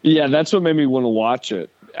Bond? Yeah, that's what made me want to watch it.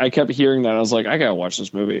 I kept hearing that. I was like, I gotta watch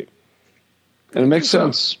this movie. And it makes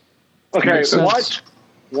sense. Okay,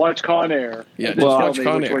 watch Con Air. Yeah, just watch tell me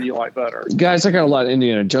Con which Air. one you like better. Guys, I got a lot of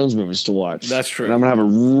Indiana Jones movies to watch. That's true. And I'm going to have a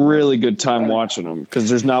really good time watching them because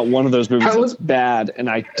there's not one of those movies that's bad, and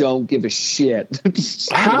I don't give a shit.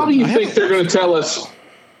 How do you think they're going to tell us?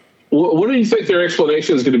 What do you think their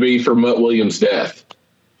explanation is going to be for Mutt Williams' death?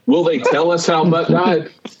 Will they tell us how Mutt died?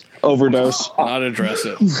 Overdose. Not address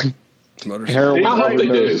it. Heroin. I hope they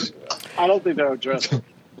do. I don't think they'll address it.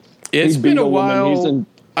 It's been a while.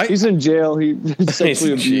 He's in jail. He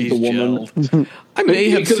sexually abused a woman. I may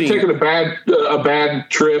have could have taken a bad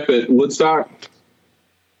trip at Woodstock.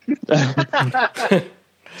 I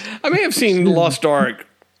may have seen Lost Ark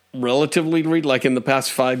relatively in the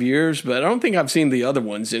past 5 years, but I don't think I've seen the other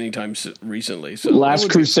ones anytime recently. So Last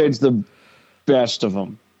Crusade's the best of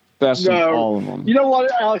them. Best of all of them. You know what,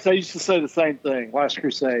 Alex? I used to say the same thing. Last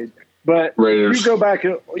Crusade. But Raiders. if you go back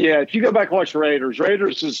and watch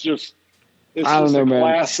Raiders is just I don't know, man.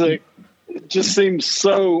 Classic. It just seems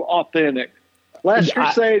so authentic. Last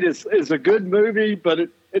Crusade is a good movie, but it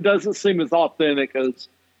doesn't seem as authentic as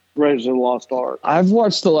Raiders of the Lost Ark. I've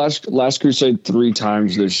watched the Last Crusade 3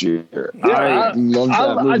 times this year. Yeah, I love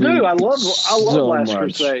that movie. I do. I love so Last much.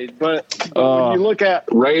 Crusade, but when you look at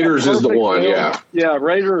Raiders is the one, film, yeah,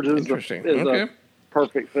 Raiders is Interesting. a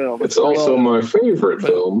perfect film. It's also my favorite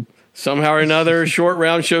film. Somehow or another, Short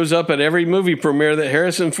Round shows up at every movie premiere that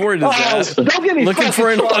Harrison Ford is at, Don't get me looking for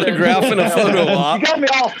an autograph and a photo op. You got me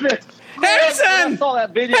all fit. Harrison! I saw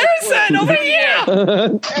that video. Harrison, over here!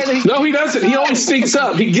 No, he doesn't. He always sneaks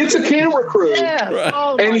up. He gets a camera crew,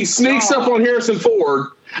 and he sneaks up on Harrison Ford.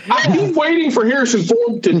 He's waiting for Harrison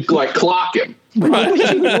Ford to clock him.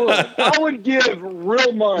 I would give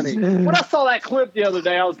real money. When I saw that clip the other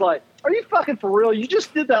day, I was like, "Are you fucking for real? You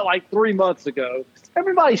just did that like 3 months ago."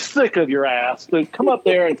 Everybody's sick of your ass. To come up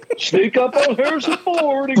there and sneak up on Harrison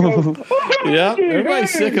Ford and go, yeah,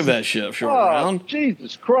 everybody's sick of that shit. Short round.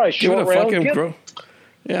 Jesus Christ, give short it a round. fucking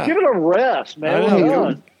Give it a rest,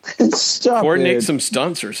 man. Stop Coordinate it. some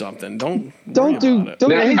stunts or something. Don't he's got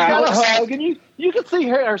a hug, and you can see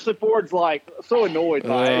Harrison Ford's like so annoyed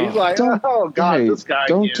by it. He's like, "Oh God, this guy."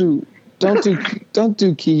 Don't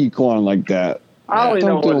do Kiki Kwan like that. I don't even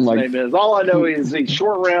know what his name is. All I know is he's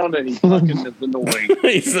short round and he's fucking annoying.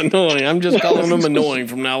 He's annoying. I'm just calling him annoying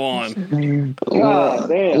from now on. God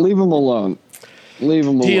damn. Leave him alone. Leave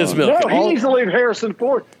him alone. He is milking. No, he needs to leave Harrison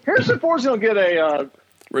Ford. Harrison Ford's going to get a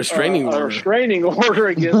restraining order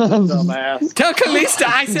against his dumbass. Tell Kalista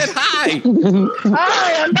I said hi.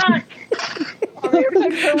 Hi, I'm back.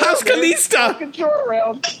 How's Kalista? Fucking short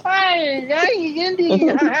round. Hi, Indy.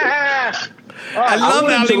 I love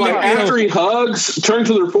how he after he hugs, turn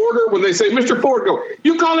to the reporter when they say, "Mr. Ford," go,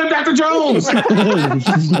 "You call him Dr. Jones." Mr.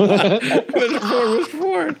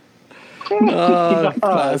 Ford. Oh,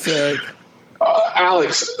 classic.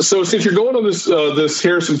 Alex, so since you're going on this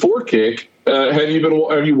Harrison Ford kick, have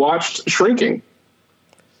you watched Shrinking?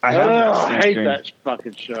 I hate that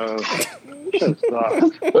fucking show.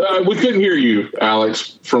 We couldn't hear you,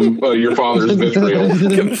 Alex, from your father's vitriol.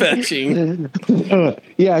 Confessing.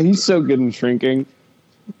 Yeah, he's so good in Shrinking.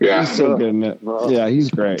 Yeah. He's so good in it. Yeah, he's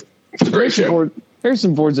great. It's a great show.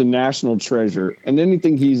 Harrison Ford's a national treasure, and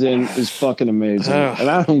anything he's in is fucking amazing. And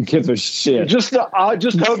I don't give a shit. I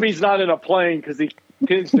just hope he's not in a plane because he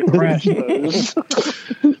tends to crash those.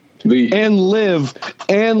 And live,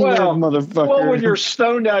 motherfucker. Well, when you're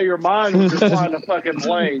stoned out of your mind when you're flying a fucking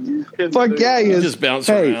plane. Fuck yeah, he is. Just bounce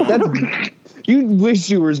around. You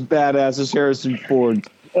wish you were as badass as Harrison Ford.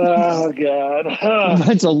 Oh, God.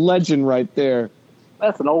 That's a legend right there.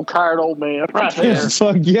 That's an tired old man right there.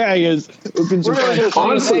 Fuck yeah, he is. We're going to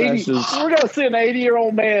see an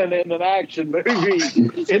 80-year-old man in an action movie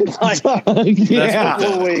in like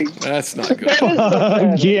a week. That's not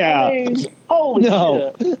good. Yeah. I mean, holy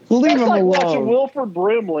shit. Leave him like alone. Watching Wilford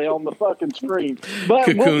Brimley on the fucking screen. But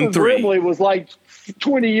Cocoon Wilford 3. Brimley was like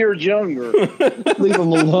 20 years younger. Leave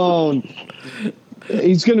him alone.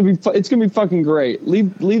 It's gonna be fucking great.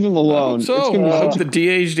 Leave him alone. So I hope the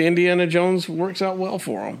de-aged Indiana Jones works out well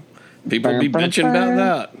for him. People be bitching about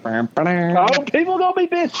that. Oh, people gonna be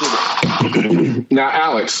bitching. Now,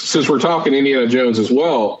 Alex, since we're talking Indiana Jones as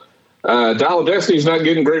well, Dial of Destiny's not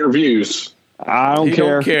getting great reviews. I don't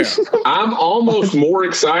care. I'm almost more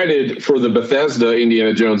excited for the Bethesda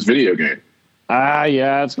Indiana Jones video game.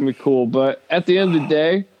 Yeah, it's gonna be cool. But at the end of the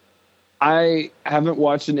day, I haven't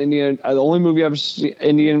watched an Indian. The only movie I've seen,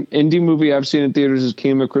 indie movie I've seen in theaters is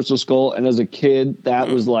Kingdom of Crystal Skull, and as a kid, that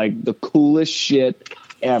was like the coolest shit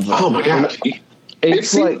ever. Oh my god!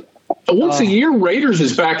 It's like once a year, Raiders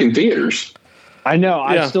is back in theaters. I know.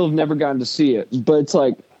 I still have never gotten to see it, but it's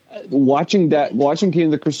like watching Kingdom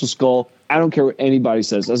of the Crystal Skull. I don't care what anybody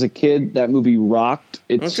says. As a kid, that movie rocked.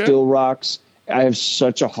 It still rocks. I have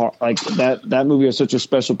such a heart, like that movie has such a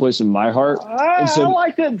special place in my heart. I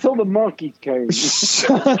liked it until the monkeys came.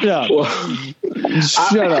 Shut up.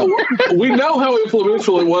 Shut up. We know how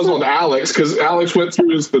influential it was on Alex because Alex went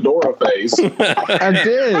through his fedora phase. I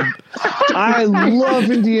did. I love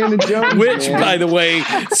Indiana Jones. Which, by the way,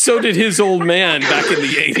 so did his old man back in the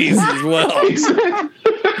 80s as well.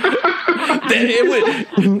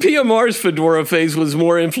 PMR's fedora phase was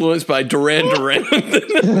more influenced by Duran Duran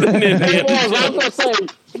than Indiana Jones.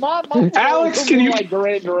 Alex, can you like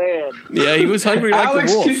Duran? Yeah, he was hungry like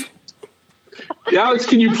the wolf. Alex,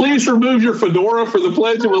 can you please remove your fedora for the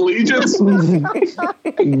Pledge of Allegiance?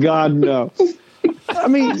 God, no. I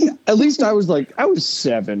mean, at least I was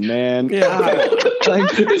 7, man. Yeah.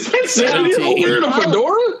 Is that 7 wearing a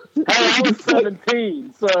fedora? I was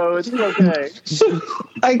 17, so it's okay.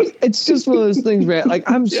 It's just one of those things, man. Like,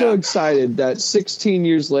 I'm so excited that 16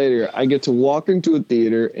 years later, I get to walk into a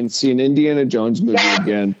theater and see an Indiana Jones movie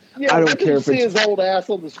again. Yeah, I don't care if see his old ass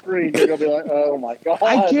on the screen. You're gonna be like, "Oh my god!"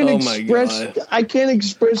 I can't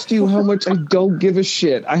express to you how much I don't give a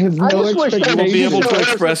shit. I have no expectations. We'll be able to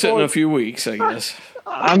express it in a few weeks, I guess.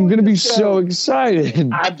 I'm gonna be so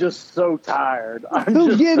excited. I'm just so tired.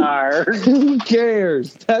 Tired. Who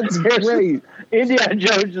cares? That's great. Indiana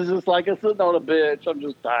Jones is just like sitting on a bench. I'm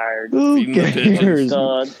just tired. Who cares?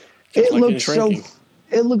 Done. It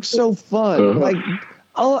looks so fun. Like,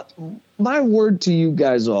 my word to you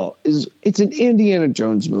guys all is it's an Indiana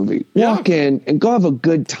Jones movie. Walk in and go have a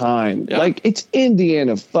good time. Yeah. Like, it's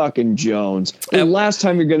Indiana fucking Jones. The last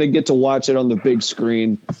time you're going to get to watch it on the big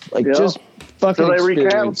screen. Like, just fucking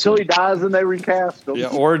until he dies and they recast him. Yeah,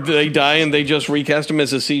 or they die and they just recast him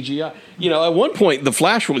as a CGI. You know, at one point, the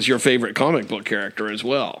Flash was your favorite comic book character as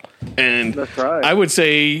well. And that's right. I would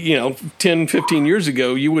say, 10, 15 years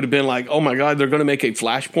ago, you would have been like, oh my God, they're going to make a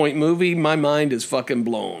Flashpoint movie? My mind is fucking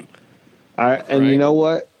blown. You know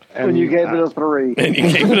what? And you gave it a 3. And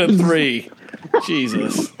you gave it a 3.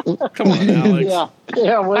 Jesus. Come on, Alex.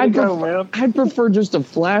 Yeah, way to go, man. I'd prefer just a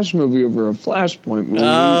Flash movie over a Flashpoint movie.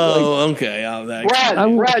 Oh, okay.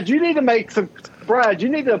 Brad, you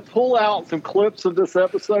need to pull out some clips of this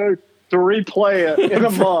episode to replay it in a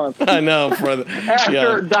month. I know.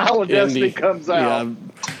 After Dial of Destiny comes out.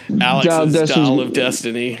 Yeah. Alex's Dial of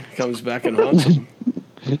Destiny comes back and haunts him.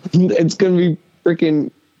 It's going to be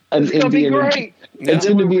freaking an Indian. It's going to be great. It's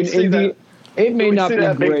going to be an Indian. It may not be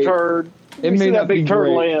great. It may not be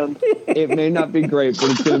great. It may not be great,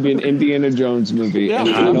 but it's going to be an Indiana Jones movie. Yeah,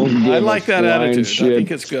 I like that attitude. I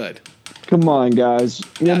think it's good. Come on, guys.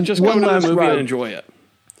 Yeah, just go to the movie and enjoy it.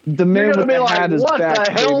 The man with the hat is back, what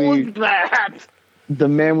the hell baby. was that? The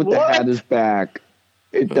man with the hat is back.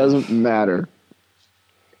 It doesn't matter.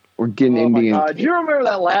 We're getting Indian. My God. Do you remember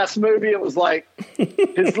that last movie? It was like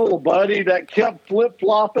his little buddy that kept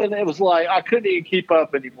flip-flopping. It was like, I couldn't even keep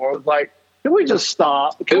up anymore. It was like, can we just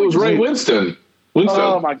stop? It was Ray Winston.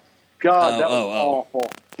 Oh, my God. That was awful.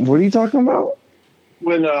 What are you talking about?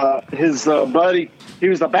 When his buddy, he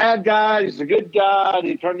was a bad guy, he's a good guy, and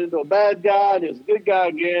he turned into a bad guy, and he was a good guy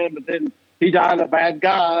again, but then he died a bad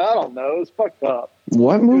guy. I don't know. It's fucked up.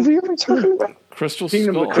 What movie are we talking about? Crystal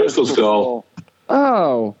Skull. Crystal Skull.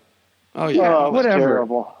 Oh yeah. Whatever.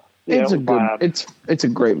 Terrible. It's it's a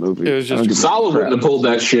great movie. It was just Solid wouldn't have pulled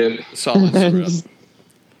that shit. Solid script.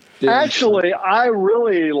 Actually, I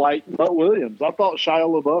really like Mutt Williams. I thought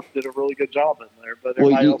Shia LaBeouf did a really good job in there, but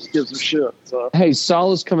everybody else gives him shit. So. Hey,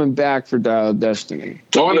 Salah's coming back for Dial of Destiny.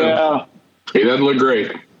 Oh, I know. Yeah. He doesn't look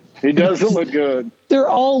great. He doesn't look good. They're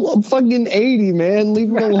all fucking 80, man.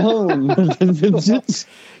 Leave them alone.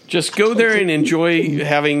 Just go there and enjoy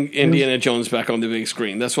having Indiana Jones back on the big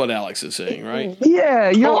screen. That's what Alex is saying, right?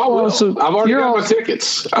 Yeah, I've already got my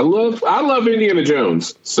tickets. I love Indiana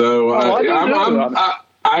Jones. So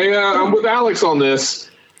I'm with Alex on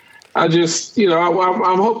this. I just,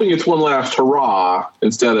 I'm hoping it's one last hurrah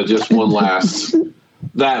instead of just one last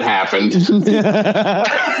that happened.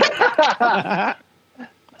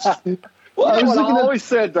 I've always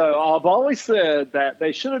said that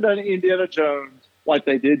they should have done Indiana Jones like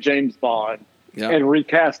they did James Bond and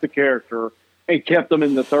recast the character and kept them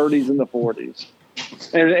in the 30s and the 40s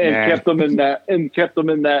and kept them in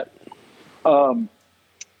that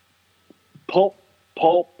pulp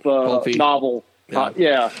novel.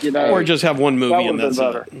 Or just have one movie and that's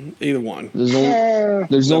it. Either one.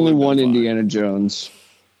 There's only one Indiana Jones.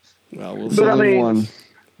 Well, we'll see. One.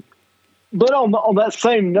 But on that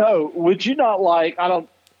same note, would you not like?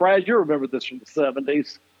 Brad, you remember this from the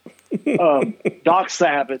 70s. Doc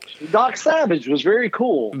Savage. Doc Savage was very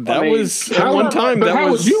cool. That was at one time. How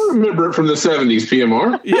would you remember it from the 70s,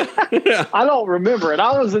 PMR? Yeah. I don't remember it.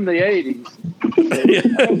 I was in the 80s.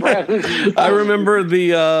 I remember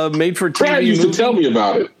the made-for-TV Brad used to tell me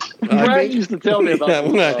about it. Brad used to tell me about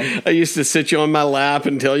it. I used to sit you on my lap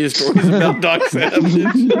and tell you stories about Doc Savage.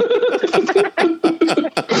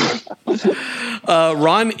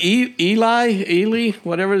 Ron Ely,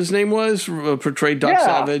 whatever his name was, portrayed Doc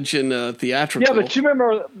Savage in theatrical. Yeah, but you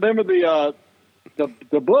remember the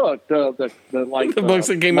book, the books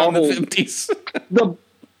that came out in the 50s.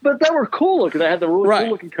 But they were cool looking. They had the really cool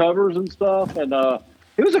looking covers and stuff, and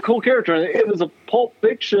it was a cool character. It was a Pulp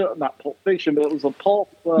Fiction, not Pulp Fiction, but it was a pulp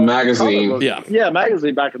magazine.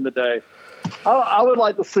 Magazine back in the day. I would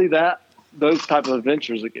like to see those type of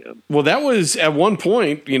adventures again. Well, that was at one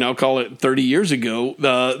point, call it 30 years ago.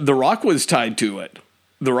 The Rock was tied to it.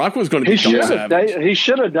 The Rock was going to be Doc Savage. He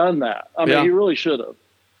should have done that. I mean, he really should have.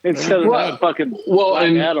 Instead of that fucking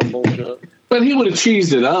Adam bullshit. But he would have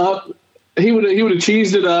cheesed it up. He would have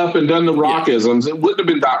cheesed it up and done the Rockisms. It wouldn't have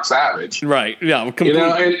been Doc Savage. Right. Yeah. Completely.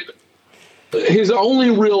 And his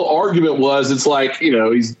only real argument was it's like,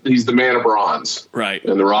 he's the man of bronze. Right.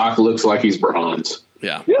 And the Rock looks like he's bronze.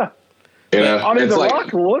 Yeah. Yeah. The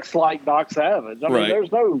Rock looks like Doc Savage. I mean,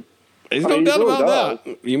 there's no doubt about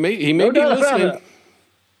that. He may be listening.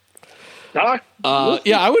 Doc?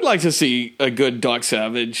 Yeah, I would like to see a good Doc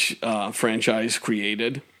Savage franchise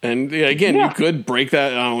created. And again, you could break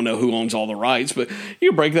that. I don't know who owns all the rights, but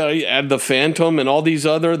you break that. Add the Phantom and all these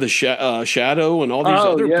other, the Shadow and all these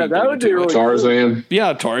other people. That would be really Tarzan. Cool.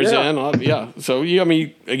 Yeah, Tarzan. Yeah. So, I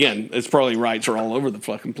mean, again, it's probably rights are all over the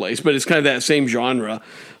fucking place, but it's kind of that same genre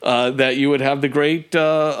that you would have the great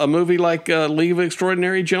a movie like League of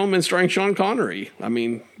Extraordinary Gentlemen starring Sean Connery. I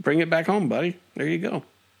mean, bring it back home, buddy. There you go.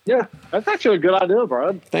 Yeah, that's actually a good idea,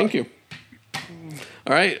 Brad. Thank you.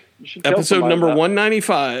 All right. Episode number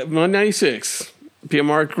 196.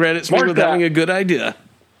 PMR credits me with having a good idea.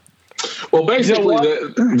 Well, basically,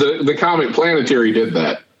 the Comic Planetary did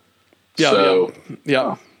that. Yeah.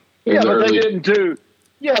 But they didn't do.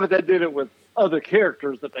 Yeah, but they did it with other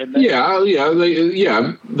characters that they made.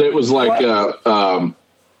 It was like what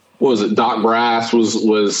was it? Doc Brass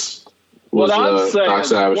was Doc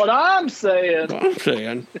Savage. What I'm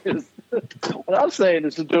saying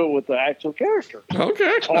is to do it with the actual character.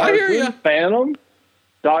 Okay, Tarzan, I hear you. Phantom,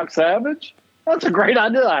 Doc Savage. That's a great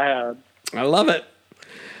idea I had. I love it.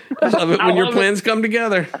 I love it when your plans come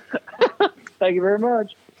together. Thank you very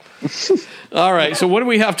much. All right, so what do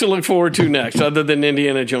we have to look forward to next other than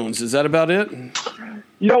Indiana Jones? Is that about it?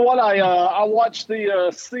 You know what? I watched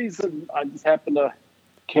the season. I just happened to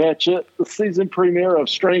catch it. The season premiere of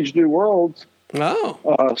Strange New Worlds.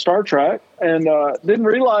 Oh. Star Trek. And didn't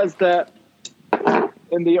realize that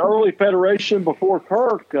in the early Federation before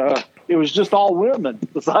Kirk, it was just all women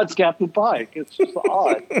besides Captain Pike. It's just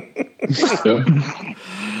odd.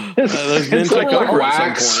 Those men took over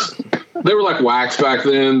at some point. They were like wax back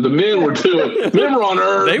then. The men were on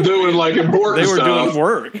Earth doing like important stuff. They were doing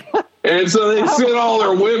work. And so they sent all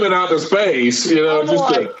their women out to space,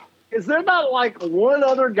 is there not like one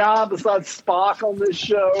other guy besides Spock on this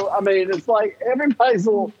show? I mean, it's like everybody's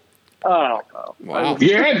a little. Oh, wow.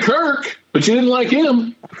 You had Kirk, but you didn't like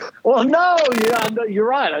him. Well, no, you're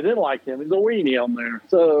right. I didn't like him. He's a weenie on there.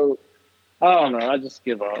 So, I don't know. I just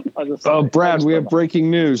give up. Brad, we have breaking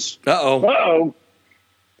news. Uh-oh.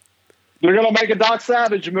 They're going to make a Doc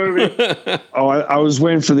Savage movie. I was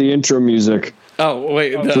waiting for the intro music. Oh,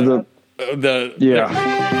 wait. Yeah.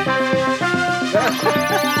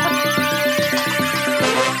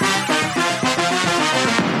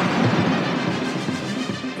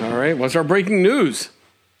 All right. What's our breaking news?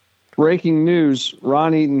 Breaking news.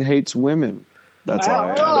 Ron Eaton hates women. That's all I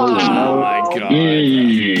have. Oh, my God.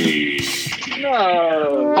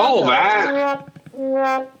 No. All that.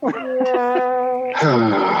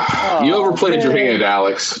 You overplayed your hand,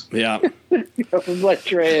 Alex. Yeah.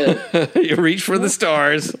 Overplayed your hand. You reach for the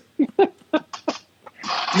stars.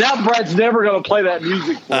 Now Brad's never going to play that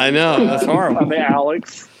music for I know. That's horrible. I mean,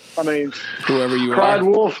 Alex. Whoever you cried are.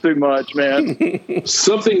 wolf too much, man.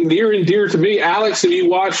 Something near and dear to me. Alex, have you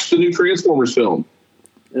watched the new Transformers film?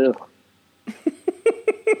 Yeah.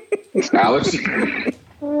 Alex?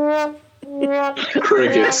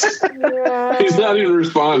 Crickets. He's not even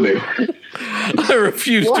responding. I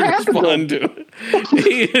refuse to respond to it.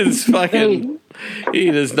 He is fucking.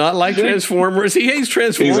 He does not like Transformers. He hates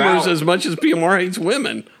Transformers as much as PMR hates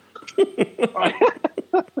women.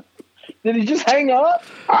 Did he just hang up?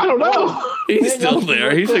 I don't know. He's still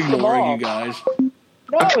there. He's ignoring you guys.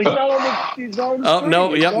 No, he's not on the. He's on the Oh,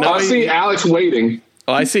 no. Yep. Now I see Alex waiting.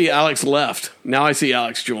 Oh, I see Alex left. Now I see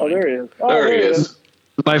Alex join. Oh, there he is. There he is.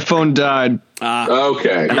 My phone died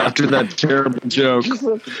Okay. after that terrible joke.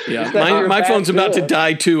 Yeah, my phone's about to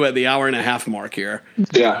die too at the hour and a half mark here.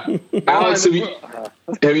 Yeah. Alex, have you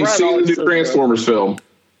seen the new Transformers film?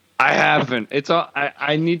 I haven't. It's all.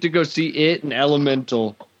 I need to go see it and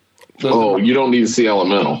Elemental. Oh, you don't need to see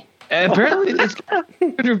Elemental. Apparently, it's got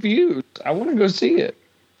good reviews. I want to go see it.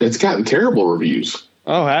 It's gotten terrible reviews.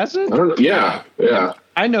 Oh, has it? I don't know. Yeah.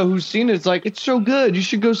 I know who's seen it. It's like, it's so good. You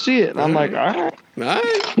should go see it. And I'm like, all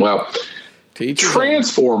right. Well,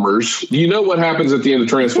 Transformers. You know what happens at the end of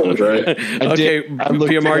Transformers, right? Okay,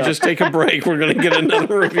 PMR, just take a break. We're going to get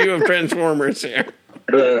another review of Transformers here.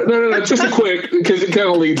 No. Just a quick, because it kind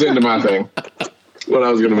of leads into my thing. What I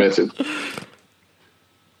was going to mention.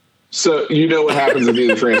 So you know what happens at the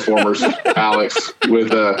end of Transformers, Alex,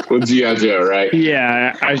 with G.I. Joe, right?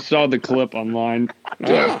 Yeah, I saw the clip online.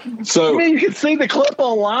 Yeah. So you mean you can see the clip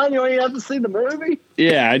online? You don't even have to see the movie?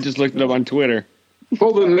 Yeah, I just looked it up on Twitter.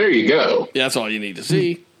 Well, then there you go. Yeah, that's all you need to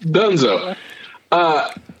see. Dunzo.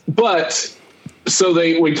 But so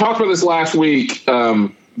we talked about this last week.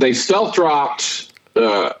 They stealth dropped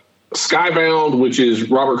Skybound, which is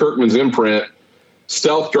Robert Kirkman's imprint.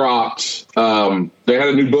 Stealth dropped. They had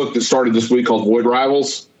a new book that started this week called Void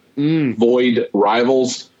Rivals. Void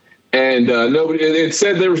Rivals. And nobody. It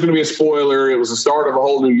said there was going to be a spoiler. It was the start of a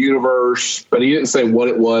whole new universe, but he didn't say what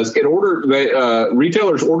it was.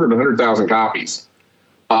 Retailers ordered 100,000 copies.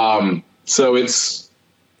 So it's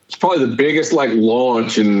probably the biggest like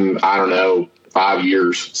launch in, I don't know, 5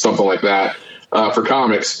 years, something like that, for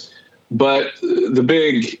comics. But the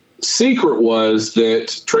big secret was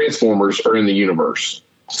that Transformers are in the universe.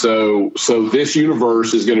 So this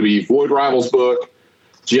universe is going to be Void Rival's book,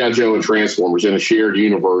 G.I. Joe, and Transformers in a shared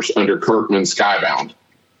universe under Kirkman's Skybound.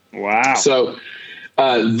 Wow. So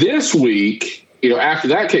this week, after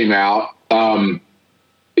that came out,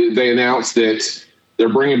 they announced that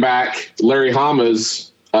they're bringing back Larry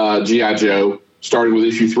Hama's G.I. Joe, starting with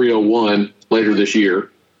issue 301 later this year.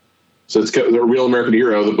 So it's the Real American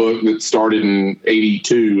Hero, the book that started in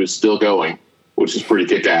 82, is still going, which is pretty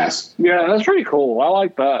kick-ass. Yeah, that's pretty cool. I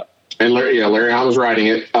like that. And Larry Hama's writing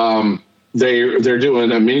it. They're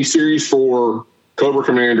doing a miniseries for Cobra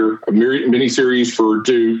Commander, a miniseries for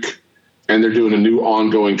Duke, and they're doing a new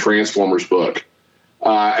ongoing Transformers book.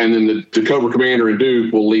 And then the Cobra Commander and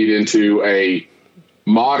Duke will lead into a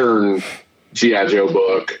modern G.I. Joe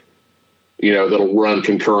book, that'll run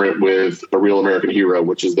concurrent with A Real American Hero,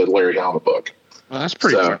 which is the Larry Hama book. Well, that's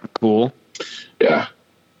pretty cool. Yeah.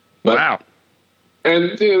 Wow.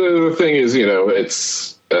 And the thing is,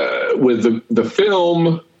 it's with the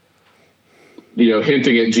film,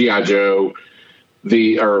 hinting at G.I. Joe,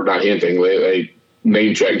 or not hinting, they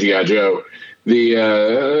name check G.I. Joe.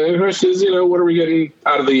 The question is, what are we getting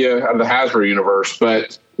out of the Hasbro universe?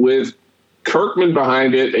 But with Kirkman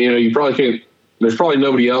behind it, you probably can't. There's probably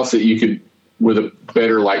nobody else that you could, with a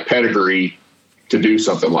better like pedigree, to do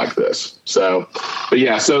something like this. So, but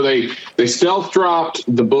yeah, so they stealth dropped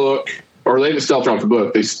the book, or they didn't stealth drop the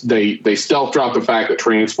book. They stealth dropped the fact that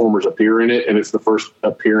Transformers appear in it, and it's the first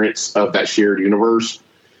appearance of that shared universe.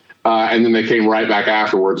 And then they came right back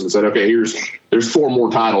afterwards and said, okay, there's 4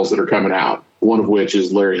 more titles that are coming out, one of which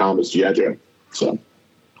is Larry Hama's G.I. Joe. So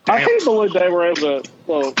I can't believe they were able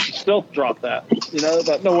to stealth drop that,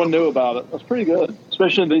 that no one knew about it. That's pretty good,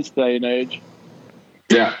 especially in this day and age.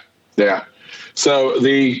 Yeah. Yeah. So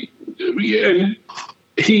he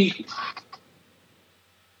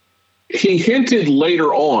hinted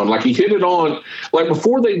later on, like he hinted on, like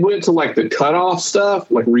before they went to like the cutoff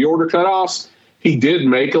stuff, like reorder cutoffs, he did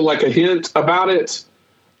make a hint about it.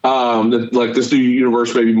 That like this new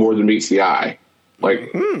universe maybe more than meets the eye.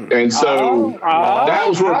 Like, and so that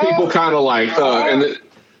was where people kind of like,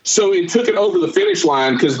 so it took it over the finish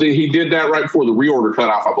line because he did that right before the reorder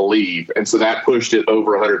cutoff, I believe. And so that pushed it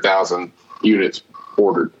over 100,000 units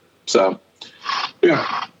ordered. So,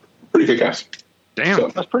 yeah, pretty kick-ass. Damn. So,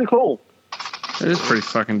 that's pretty cool. That is pretty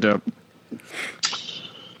fucking dope.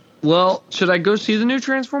 Well, should I go see the new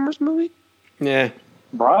Transformers movie? Yeah.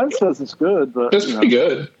 Brian says it's good, but it's pretty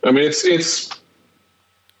good. I mean, it's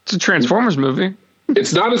a Transformers movie.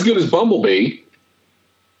 It's not as good as Bumblebee.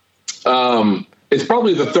 It's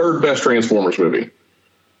probably the 3rd best Transformers movie,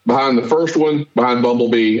 behind the first one, behind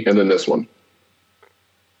Bumblebee, and then this one.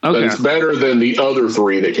 Okay. But it's better than the other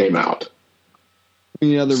 3 that came out.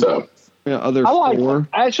 Any other? So, other I 4.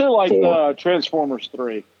 I actually like Transformers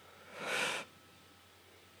 3.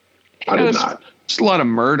 I did not. There's a lot of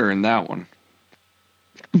murder in that one.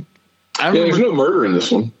 There's no murder in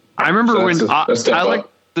this one. I remember I like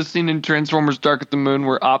the scene in Transformers Dark at the Moon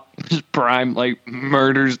where Optimus Prime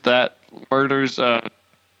murders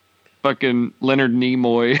fucking Leonard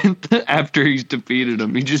Nimoy after he's defeated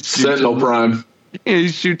him. He just Sentinel Prime. He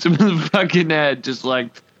shoots him in the fucking head, just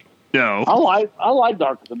like no. I like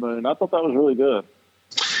Dark at the Moon. I thought that was really good.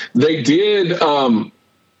 They did.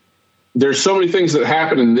 There's so many things that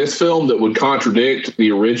happen in this film that would contradict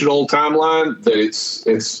the original timeline that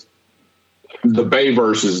it's the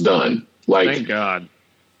Bayverse is done. Like, thank God.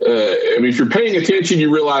 I mean, if you're paying attention,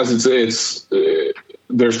 you realize there's in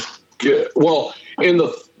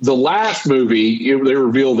the last movie they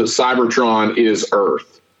revealed that Cybertron is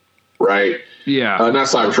Earth, right? Yeah. Not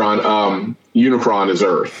Cybertron. Unicron is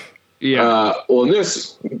Earth. Yeah. Well, in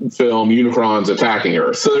this film, Unicron's attacking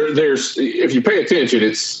Earth. So there's, if you pay attention,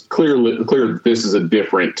 it's clear that this is a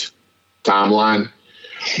different timeline,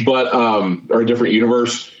 but or a different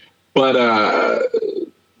universe, but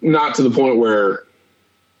not to the point where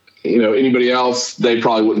anybody else, they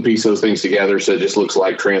probably wouldn't piece those things together. So it just looks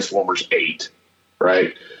like Transformers 8,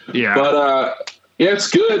 right? Yeah. But yeah, it's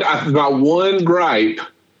good. My one gripe.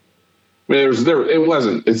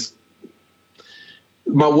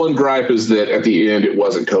 My one gripe is that at the end it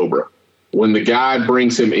wasn't Cobra. When the guy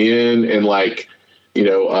brings him in and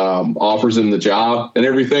offers him the job and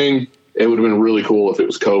everything, it would have been really cool if it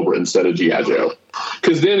was Cobra instead of G.I. Joe.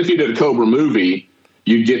 Because then if you did a Cobra movie,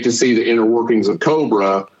 you'd get to see the inner workings of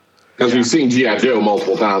Cobra, because we've seen G.I. Joe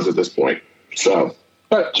multiple times at this point. So,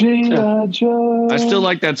 but G.I. Joe. I still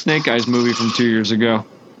like that Snake Eyes movie from 2 years ago.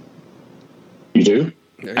 You do?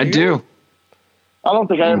 I do. I don't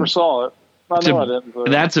think I ever saw it. I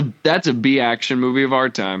didn't. That's a B action movie of our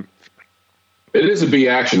time. It is a B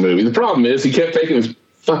action movie. The problem is he kept taking his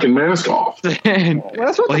fucking mask off. That's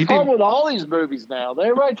what the problem with all these movies now.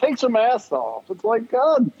 Everybody takes their masks off. It's like,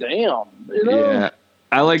 God damn. Yeah.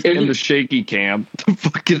 I like in the shaky cam.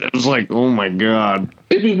 Fucking, I was like, oh my God.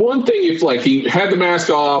 It'd be one thing if like he had the mask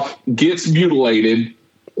off, gets mutilated,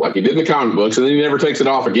 like he did in the comic books, and then he never takes it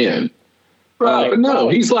off again. But no,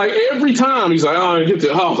 he's like, every time he's like, oh, get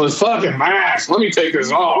this fucking mask. Let me take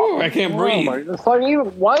this off. Oh, I can't breathe. It's like,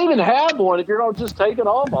 why even have one if you're going to just take it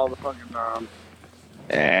off all the fucking time?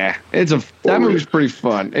 That movie's pretty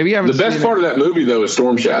fun. If you haven't the best part of that movie, though, is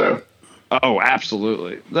Storm Shadow. Oh,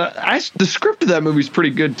 absolutely. The script of that movie's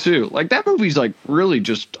pretty good, too. Like, that movie's, like, really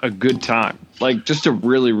just a good time. Like, just a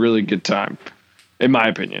really, really good time, in my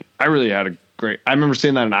opinion. I really had I remember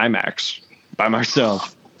seeing that in IMAX by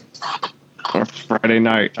myself. On a Friday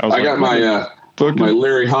night. I got my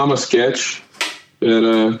Larry Hama sketch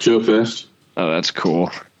at Joe Fest. Oh, that's cool.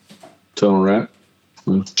 Tell him right.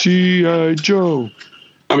 G.I. Joe.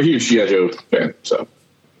 I'm a huge G.I. Joe fan, so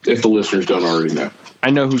if the listeners don't already know. I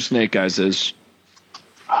know who Snake Eyes is.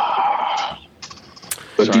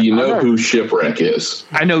 But do you know who Shipwreck is?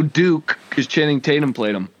 I know Duke, because Channing Tatum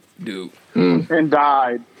played him. Duke. And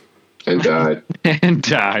died. And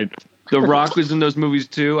died. The Rock was in those movies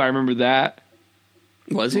too. I remember that.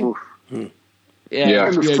 Was he?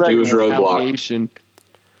 Yeah, he was Roadblock.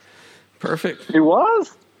 Perfect. He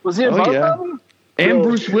was? Was he in both of them? And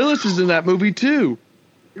Bruce Willis is in that movie too.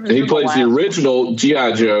 He plays the original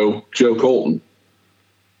G.I. Joe, Joe Colton.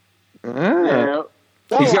 Yeah.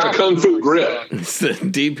 He's got a kung fu grip. It's a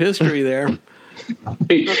deep history there. When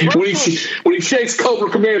he shakes Cobra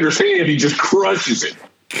Commander's hand, he just crushes it.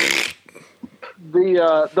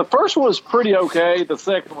 The first one was pretty okay. The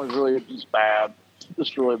second one was really just bad.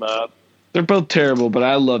 Just really bad. They're both terrible, but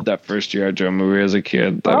I loved that first G.I. Joe movie as a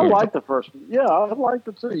kid. I liked the first one. Yeah, I liked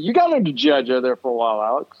it too. You got into G.I. Joe there for a while,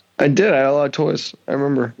 Alex. I did. I had a lot of toys. I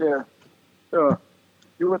remember. Yeah.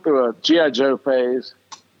 You went through a G.I. Joe phase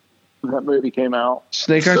when that movie came out.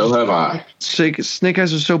 Snake Eyes. So have I. Snake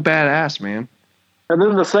Eyes was so badass, man. And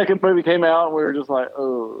then the second movie came out, and we were just like,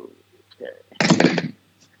 oh, okay.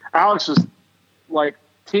 Alex was like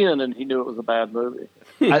 10 and he knew it was a bad movie.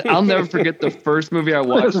 I'll never forget the first movie I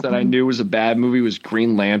watched that I knew was a bad movie was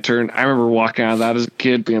Green Lantern. I remember walking out of that as a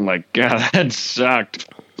kid being like, God, that sucked.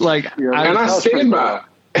 Like, I stand by.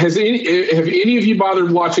 Have any of you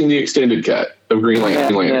bothered watching the extended cut of Green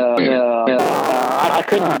Lantern? Yeah. I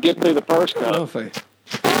couldn't get through the first cut.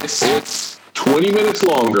 It's 20 minutes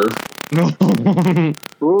longer.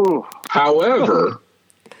 Ooh. However,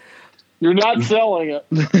 you're not selling it.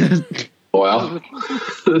 Well,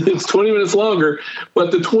 it's 20 minutes longer,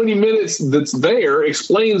 but the 20 minutes that's there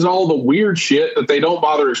explains all the weird shit that they don't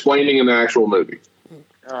bother explaining in the actual movie.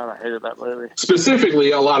 God, I hated that movie.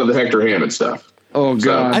 Specifically, a lot of the Hector Hammond stuff. Oh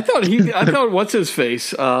God! So, I thought what's his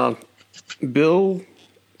face, Bill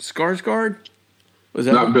Skarsgård, was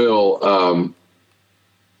that not Bill?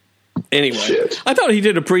 Anyway, shit. I thought he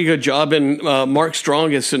did a pretty good job, and Mark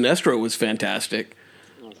Strong as Sinestro was fantastic.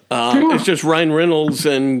 It's just Ryan Reynolds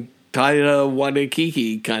and Taika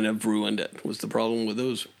Waititi kind of ruined it. Was the problem with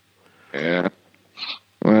those? Yeah.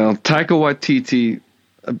 Well, Taika Waititi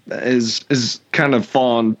is kind of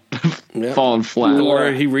fallen flat.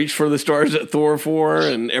 Or he reached for the stars at Thor 4,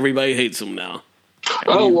 and everybody hates him now.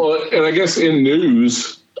 Oh, well, and I guess in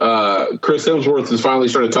news, Chris Hemsworth has finally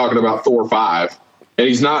started talking about Thor 5. And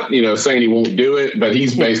he's not, saying he won't do it, but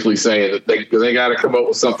he's basically saying that they got to come up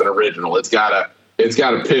with something original. It's got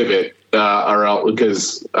to pivot, or else,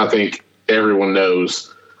 because I think everyone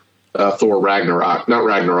knows Thor Ragnarok, not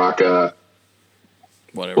Ragnarok.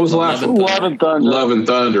 Whatever. What was the last one? Love and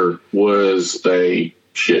Thunder was a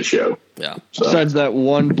shit show. Yeah. So. Besides that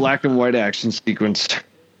one black and white action sequence.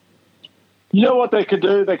 You know what they could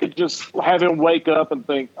do? They could just have him wake up and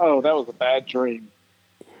think, "Oh, that was a bad dream."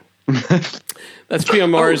 That's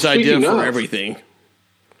PMR's idea for everything.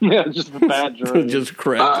 Yeah, just a bad dream. Just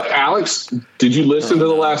correct. Alex, did you listen to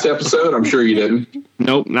the last episode? I'm sure you didn't.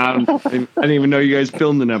 Nope, not. I didn't even know you guys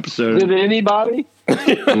filmed an episode. Did anybody?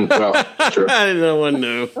 Well, sure. No one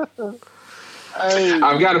knew.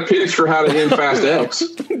 I've got a pitch for how to end Fast X.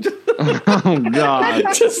 Oh God!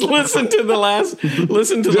 Just listen to the last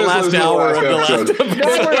hour of the last episode.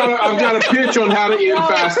 I've got a pitch on how to end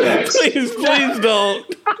Fast X. Please don't.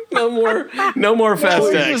 No more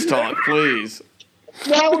Fast X talk, please.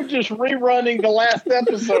 Now we're just rerunning the last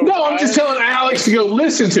episode. No, I'm just telling Alex to go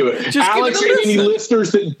listen to it. Just Alex and any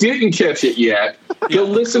listeners that didn't catch it yet, go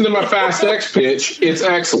listen to my Fast X pitch. It's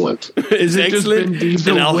excellent. It's excellent,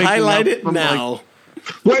 and I'll highlight it now.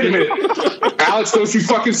 Wait a minute. Alex, don't you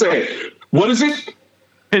fucking say it. What is it?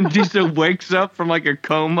 And Diesel wakes up from like a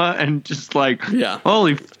coma and just like,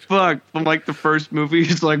 holy fuck. From like the first movie,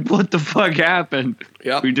 he's like, what the fuck happened?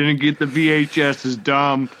 Yep. We didn't get the VHS, is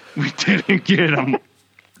dumb. We didn't get them.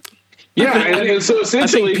 Yeah, and so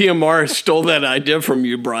essentially, I think PMR stole that idea from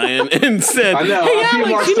you, Brian, and said, I know, hey,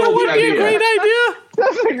 PMR Alex, you know what would be a great idea?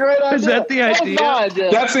 That's a great idea. Is that the idea?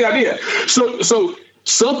 That's the idea. So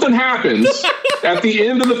something happens at the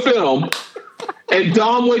end of the film, and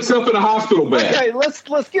Dom wakes up in a hospital bed. Okay, let's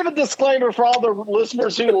give a disclaimer for all the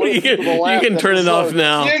listeners who listen to the last You can turn it off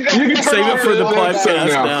now. You can save it for the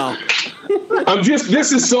podcast now.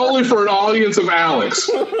 This is solely for an audience of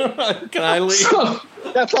Alex. Can I leave?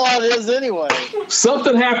 That's all it is anyway.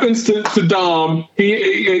 Something happens to Dom.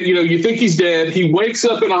 You think he's dead. He wakes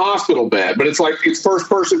up in a hospital bed, but it's like it's first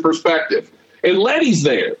person perspective. And Letty's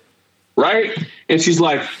there, right? And she's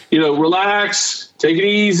like, relax, take it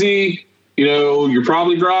easy. You're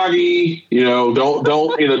probably groggy. Don't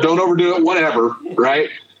overdo it. Whatever, right?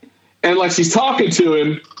 And like she's talking to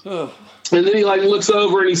him, and then he like looks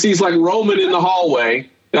over and he sees like Roman in the hallway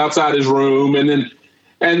outside his room, and then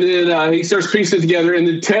he starts piecing it together. And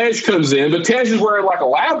then Tej comes in, but Tej is wearing like a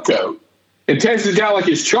lab coat, and Tej has got like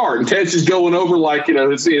his chart, and Tej is going over like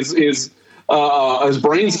his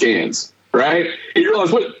brain scans, right? And you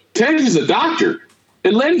realize what Tej is a doctor.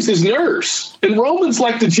 And Letty's his nurse, and Roman's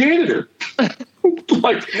like the janitor.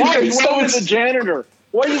 Why is Roman the janitor?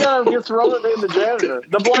 What do you got against Roman being the janitor?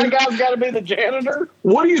 The black guy's got to be the janitor?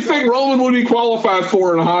 What do you think Roman would be qualified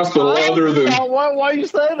for in a hospital other than... Why you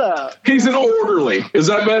say that? He's an orderly. Is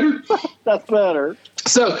that better? That's better.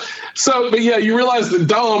 But yeah, you realize that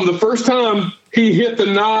Dom, the first time he hit the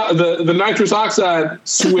nitrous oxide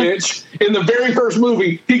switch in the very first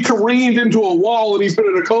movie, he careened into a wall and he's been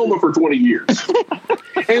in a coma for 20 years.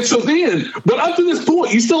 And so then, but up to this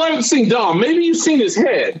point, you still haven't seen Dom. Maybe you've seen his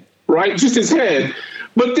head, right? Just his head.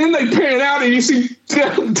 But then they pan out and you see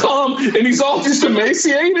Dom and he's all just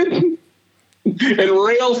emaciated and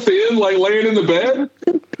rail thin, like laying in the bed.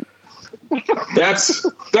 That's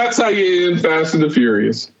how you end Fast and the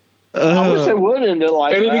Furious. I wish they would end it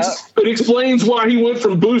like that. It explains why he went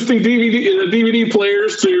from boosting DVD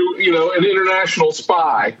players to an international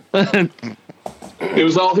spy. It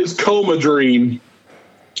was all his coma dream.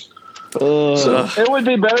 It would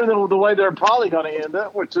be better than the way they're probably going to end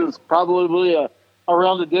it, which is probably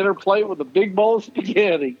around a dinner plate with a big bowl of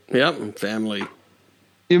spaghetti. Yep, family.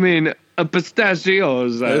 You mean a pistachio?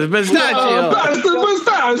 Pistachio. Pistachio.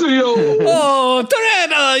 Oh,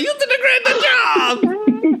 Toretta, you did a great job.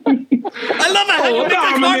 I love it how you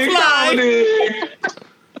make the clock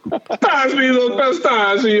fly. Pass me the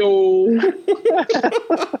pistachio.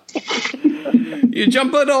 You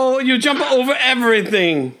jump over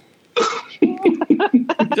everything.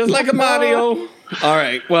 Just like a Mario. All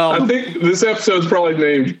right. Well, I think this episode's probably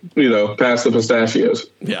named, Pass the Pistachios.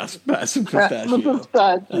 Yes, Pass the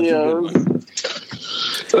Pistachios.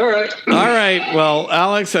 All right. Well,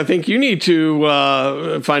 Alex, I think you need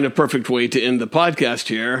to find a perfect way to end the podcast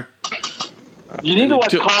here. You need to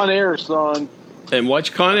watch Con Air, son. And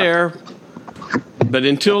watch Con Air. But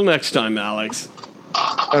until next time, Alex.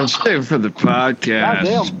 I'm staying for the podcast.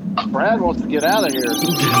 Goddamn, Brad wants to get out of here.